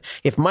moment?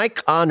 If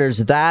Mike honors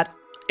that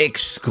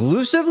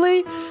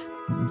exclusively,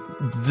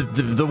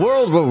 the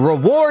world will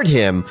reward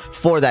him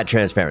for that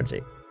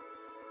transparency.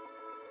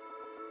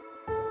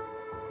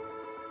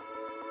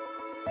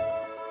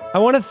 I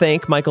want to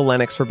thank Michael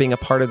Lennox for being a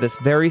part of this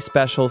very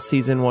special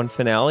season 1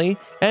 finale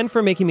and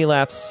for making me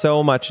laugh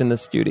so much in the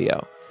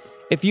studio.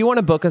 If you want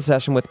to book a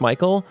session with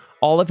Michael,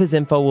 all of his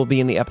info will be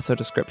in the episode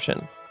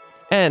description.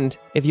 And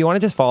if you want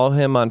to just follow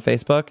him on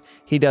Facebook,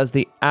 he does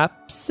the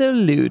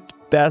absolute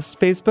best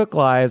Facebook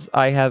Lives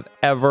I have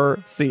ever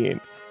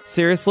seen.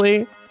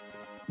 Seriously,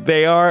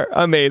 they are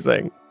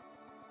amazing.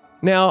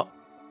 Now,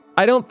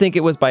 I don't think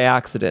it was by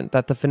accident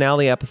that the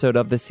finale episode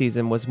of this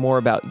season was more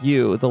about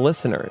you, the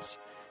listeners,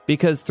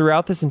 because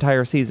throughout this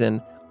entire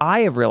season,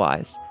 I have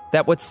realized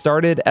that what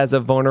started as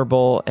a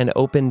vulnerable and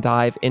open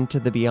dive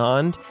into the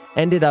beyond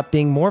ended up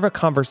being more of a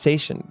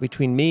conversation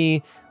between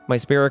me, my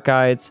spirit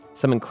guides,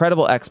 some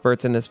incredible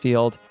experts in this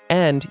field,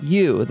 and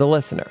you, the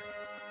listener.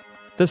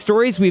 The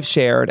stories we've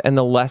shared and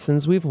the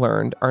lessons we've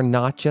learned are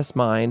not just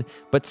mine,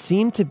 but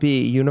seem to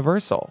be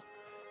universal.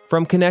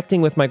 From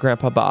connecting with my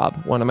grandpa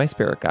Bob, one of my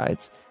spirit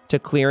guides, to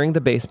clearing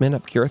the basement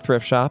of Cure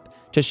Thrift Shop,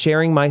 to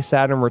sharing my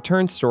Saturn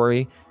return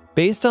story,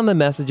 based on the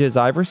messages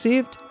I've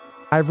received,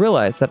 I've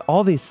realized that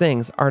all these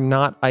things are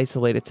not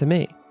isolated to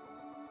me.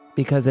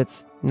 Because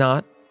it's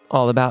not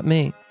all about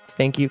me.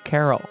 Thank you,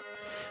 Carol.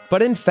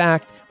 But in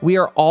fact, we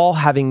are all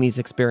having these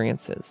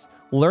experiences,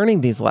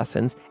 learning these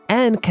lessons,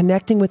 and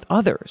connecting with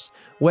others,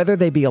 whether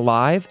they be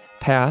alive,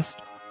 past,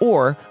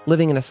 or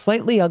living in a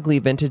slightly ugly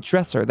vintage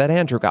dresser that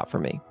Andrew got for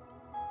me.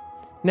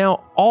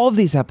 Now, all of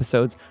these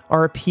episodes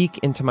are a peek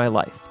into my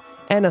life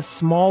and a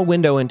small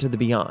window into the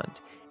beyond.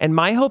 And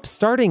my hope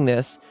starting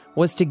this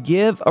was to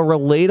give a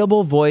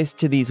relatable voice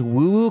to these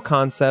woo-woo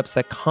concepts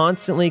that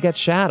constantly get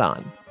shat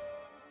on.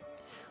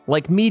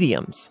 Like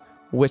mediums,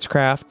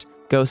 witchcraft,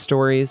 ghost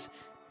stories,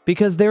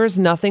 because there is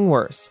nothing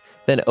worse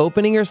than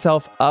opening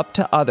yourself up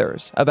to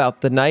others about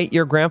the night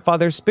your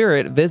grandfather's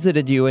spirit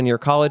visited you in your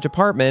college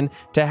apartment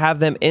to have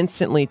them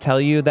instantly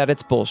tell you that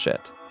it's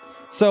bullshit.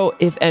 So,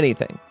 if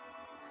anything,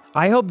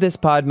 I hope this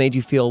pod made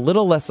you feel a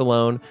little less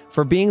alone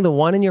for being the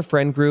one in your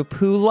friend group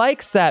who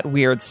likes that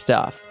weird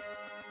stuff.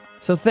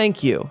 So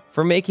thank you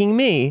for making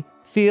me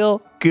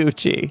feel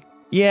Gucci.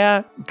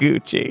 Yeah,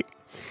 Gucci.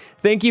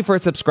 Thank you for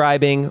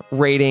subscribing,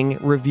 rating,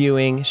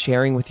 reviewing,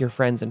 sharing with your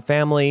friends and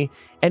family.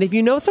 And if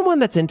you know someone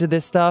that's into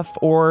this stuff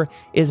or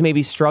is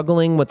maybe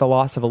struggling with the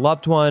loss of a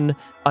loved one,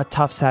 a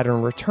tough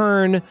Saturn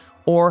return,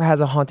 or has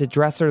a haunted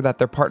dresser that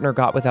their partner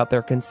got without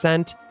their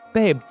consent,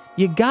 babe,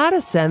 you gotta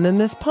send them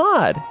this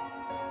pod.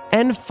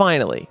 And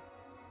finally,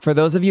 for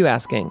those of you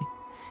asking,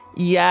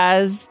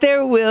 yes,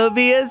 there will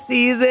be a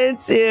season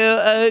 2,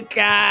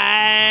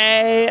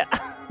 okay?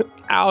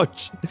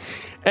 Ouch.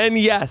 And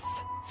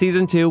yes,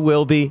 season 2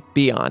 will be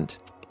Beyond.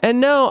 And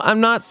no, I'm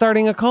not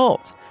starting a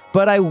cult,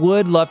 but I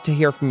would love to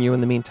hear from you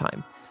in the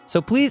meantime.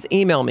 So please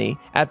email me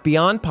at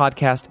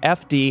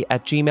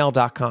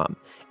beyondpodcastfd@gmail.com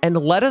and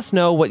let us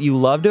know what you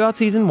loved about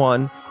season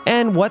 1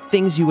 and what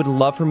things you would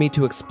love for me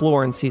to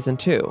explore in season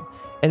 2.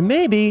 And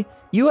maybe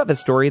you have a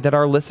story that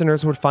our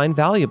listeners would find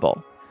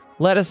valuable.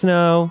 Let us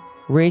know,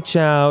 reach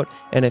out,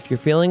 and if you're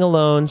feeling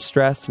alone,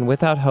 stressed, and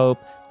without hope,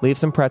 leave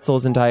some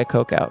pretzels and Diet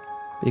Coke out,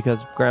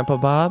 because Grandpa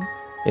Bob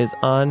is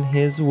on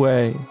his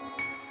way.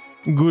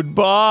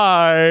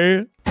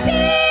 Goodbye.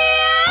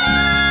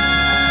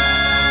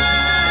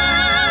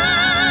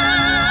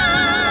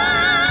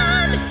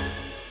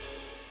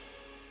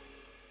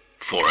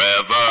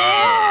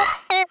 Forever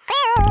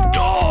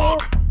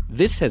Dog.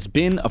 This has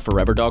been a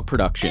Forever Dog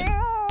production.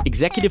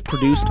 Executive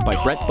produced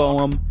by Brett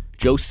Boehm,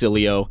 Joe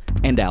Cilio,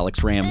 and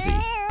Alex Ramsey.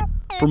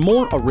 For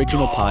more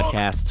original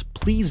podcasts,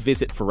 please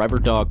visit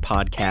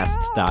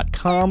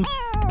foreverdogpodcasts.com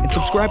and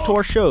subscribe to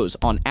our shows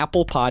on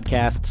Apple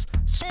Podcasts,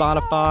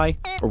 Spotify,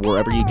 or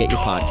wherever you get your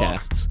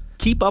podcasts.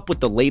 Keep up with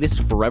the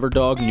latest Forever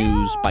Dog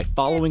news by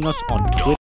following us on Twitter.